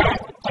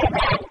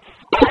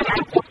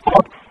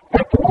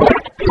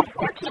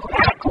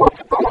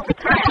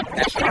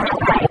 That's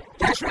right.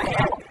 That's right.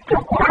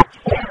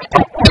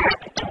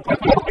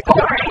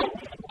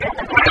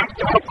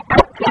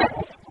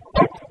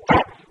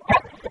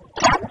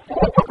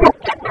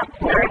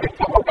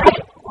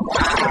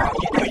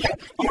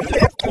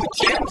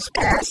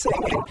 Passing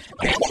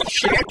and you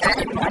shared that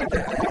in one of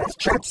the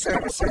church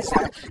services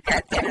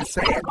at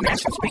NSA, at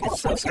National Speakers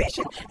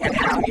Association, and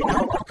how, you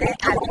know, okay,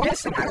 I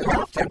miss him, I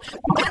loved him,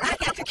 but I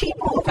got to keep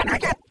moving, I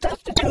got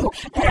stuff to do,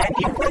 and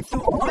you went through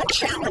one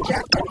challenge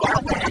after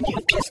another, and you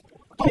just,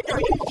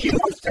 you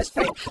used this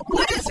thing.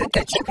 What is it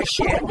that you can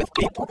share with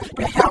people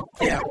to help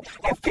them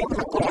if people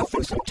are going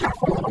through some tough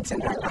moments in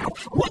their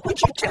life? What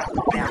would you tell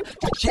them now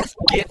to just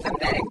give them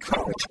that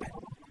encouragement?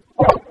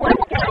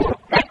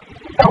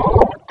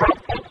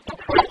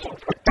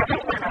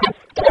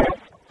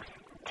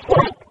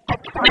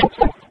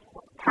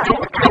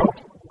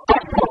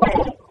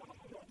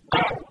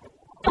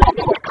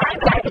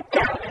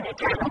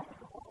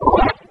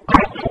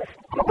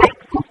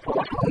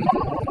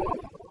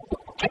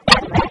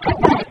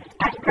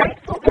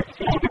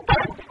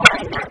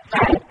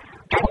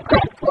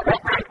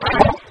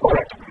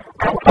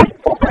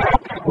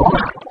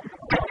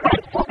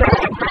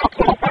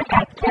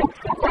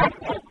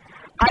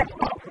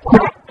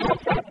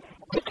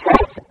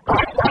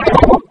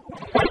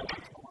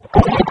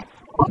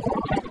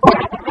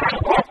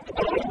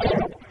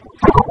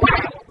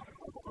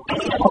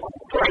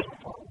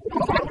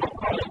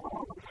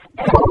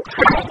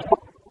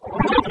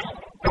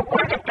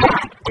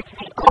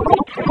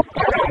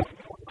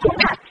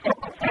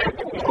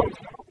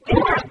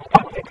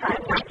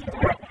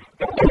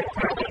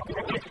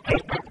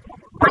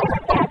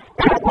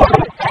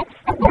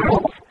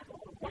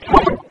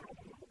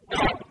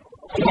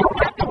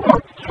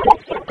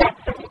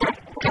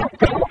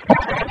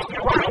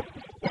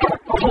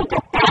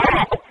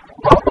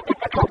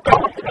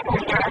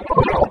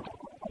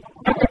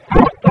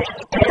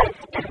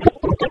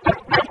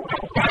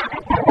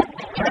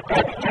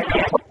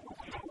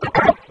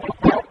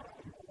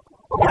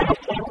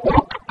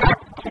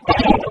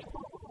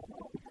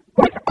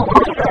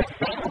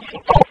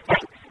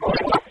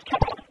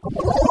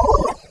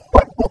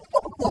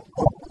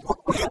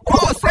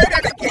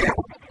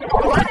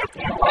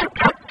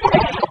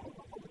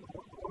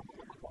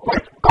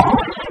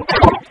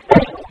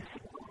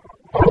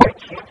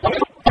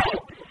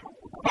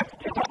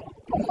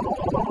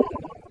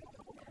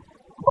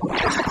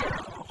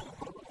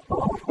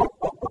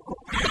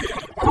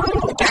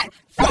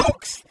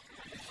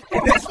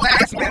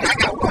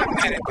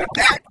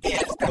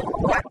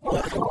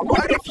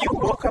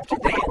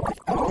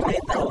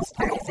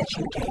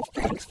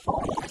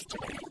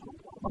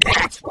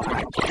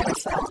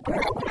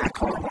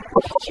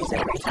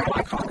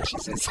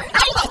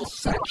 Hello,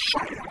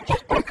 sunshine,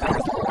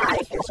 because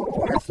life is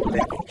worth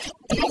living,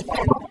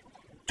 even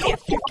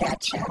if you've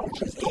got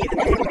challenges. challenges, even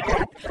in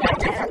that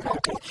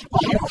difficulty,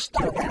 you've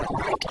still got a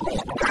life to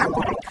live. And I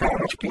want to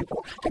encourage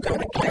people to go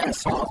to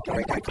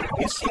GlenSalisbury.com.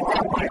 You see why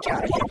I wanted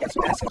y'all to hear this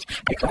message?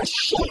 Because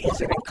she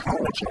is an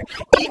encourager,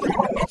 even in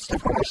the midst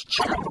of her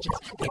challenges,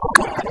 that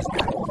God is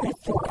not over it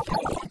for her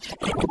yet.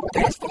 And the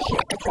best is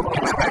yet to come.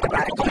 Am I right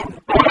about it, Glenn?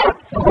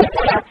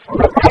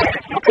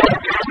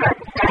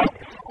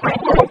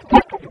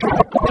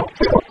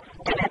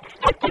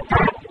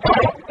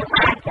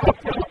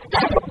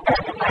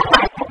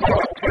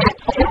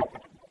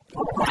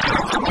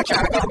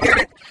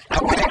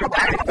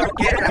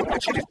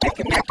 You to stay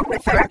connected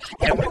with her,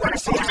 and we're going to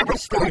see how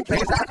this story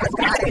plays out, because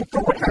God ain't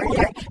through with her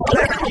yet.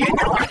 Glenn, you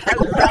know I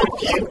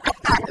love you.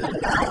 I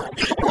love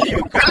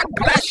you. God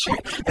bless you,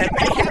 and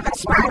may heaven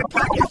smile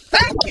upon you.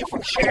 Thank you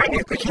for sharing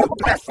it, because you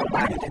blessed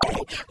somebody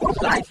today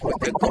whose life was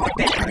they're going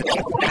down and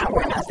people now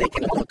realize they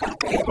can look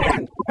up.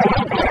 Amen.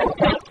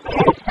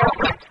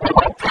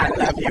 I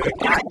love you, and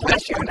God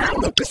bless you, and I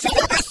look to see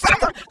you this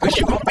summer, because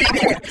you're going to be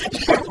there.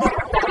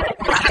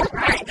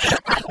 Right.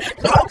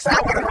 Folks,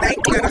 I want to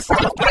thank Glenn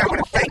Salisbury. I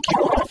want to thank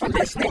you all for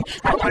listening.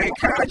 I want to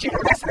encourage you to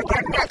listen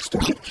again next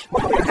week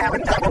when we'll have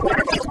another one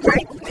of these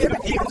great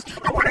interviews.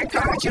 I want to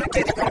encourage you to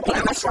get to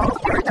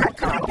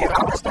GlenSalisbury.com, get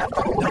all the stuff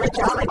on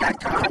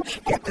WillieJolly.com,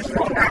 get this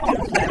little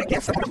newsletter,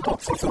 get some of the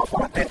books and so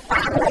forth, and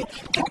finally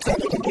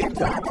continue to give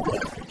God the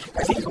glory,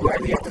 because He's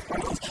worthy of the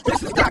praise.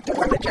 This is Dr.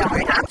 Willie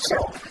Jolly, and I'm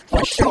sure,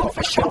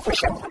 for sure,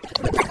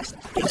 the best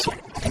is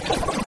yet to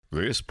come.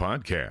 This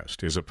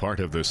podcast is a part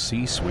of the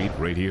C-Suite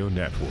Radio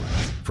Network.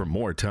 For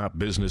more top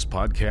business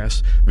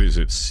podcasts,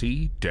 visit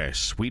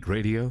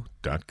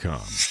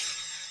c-suiteradio.com.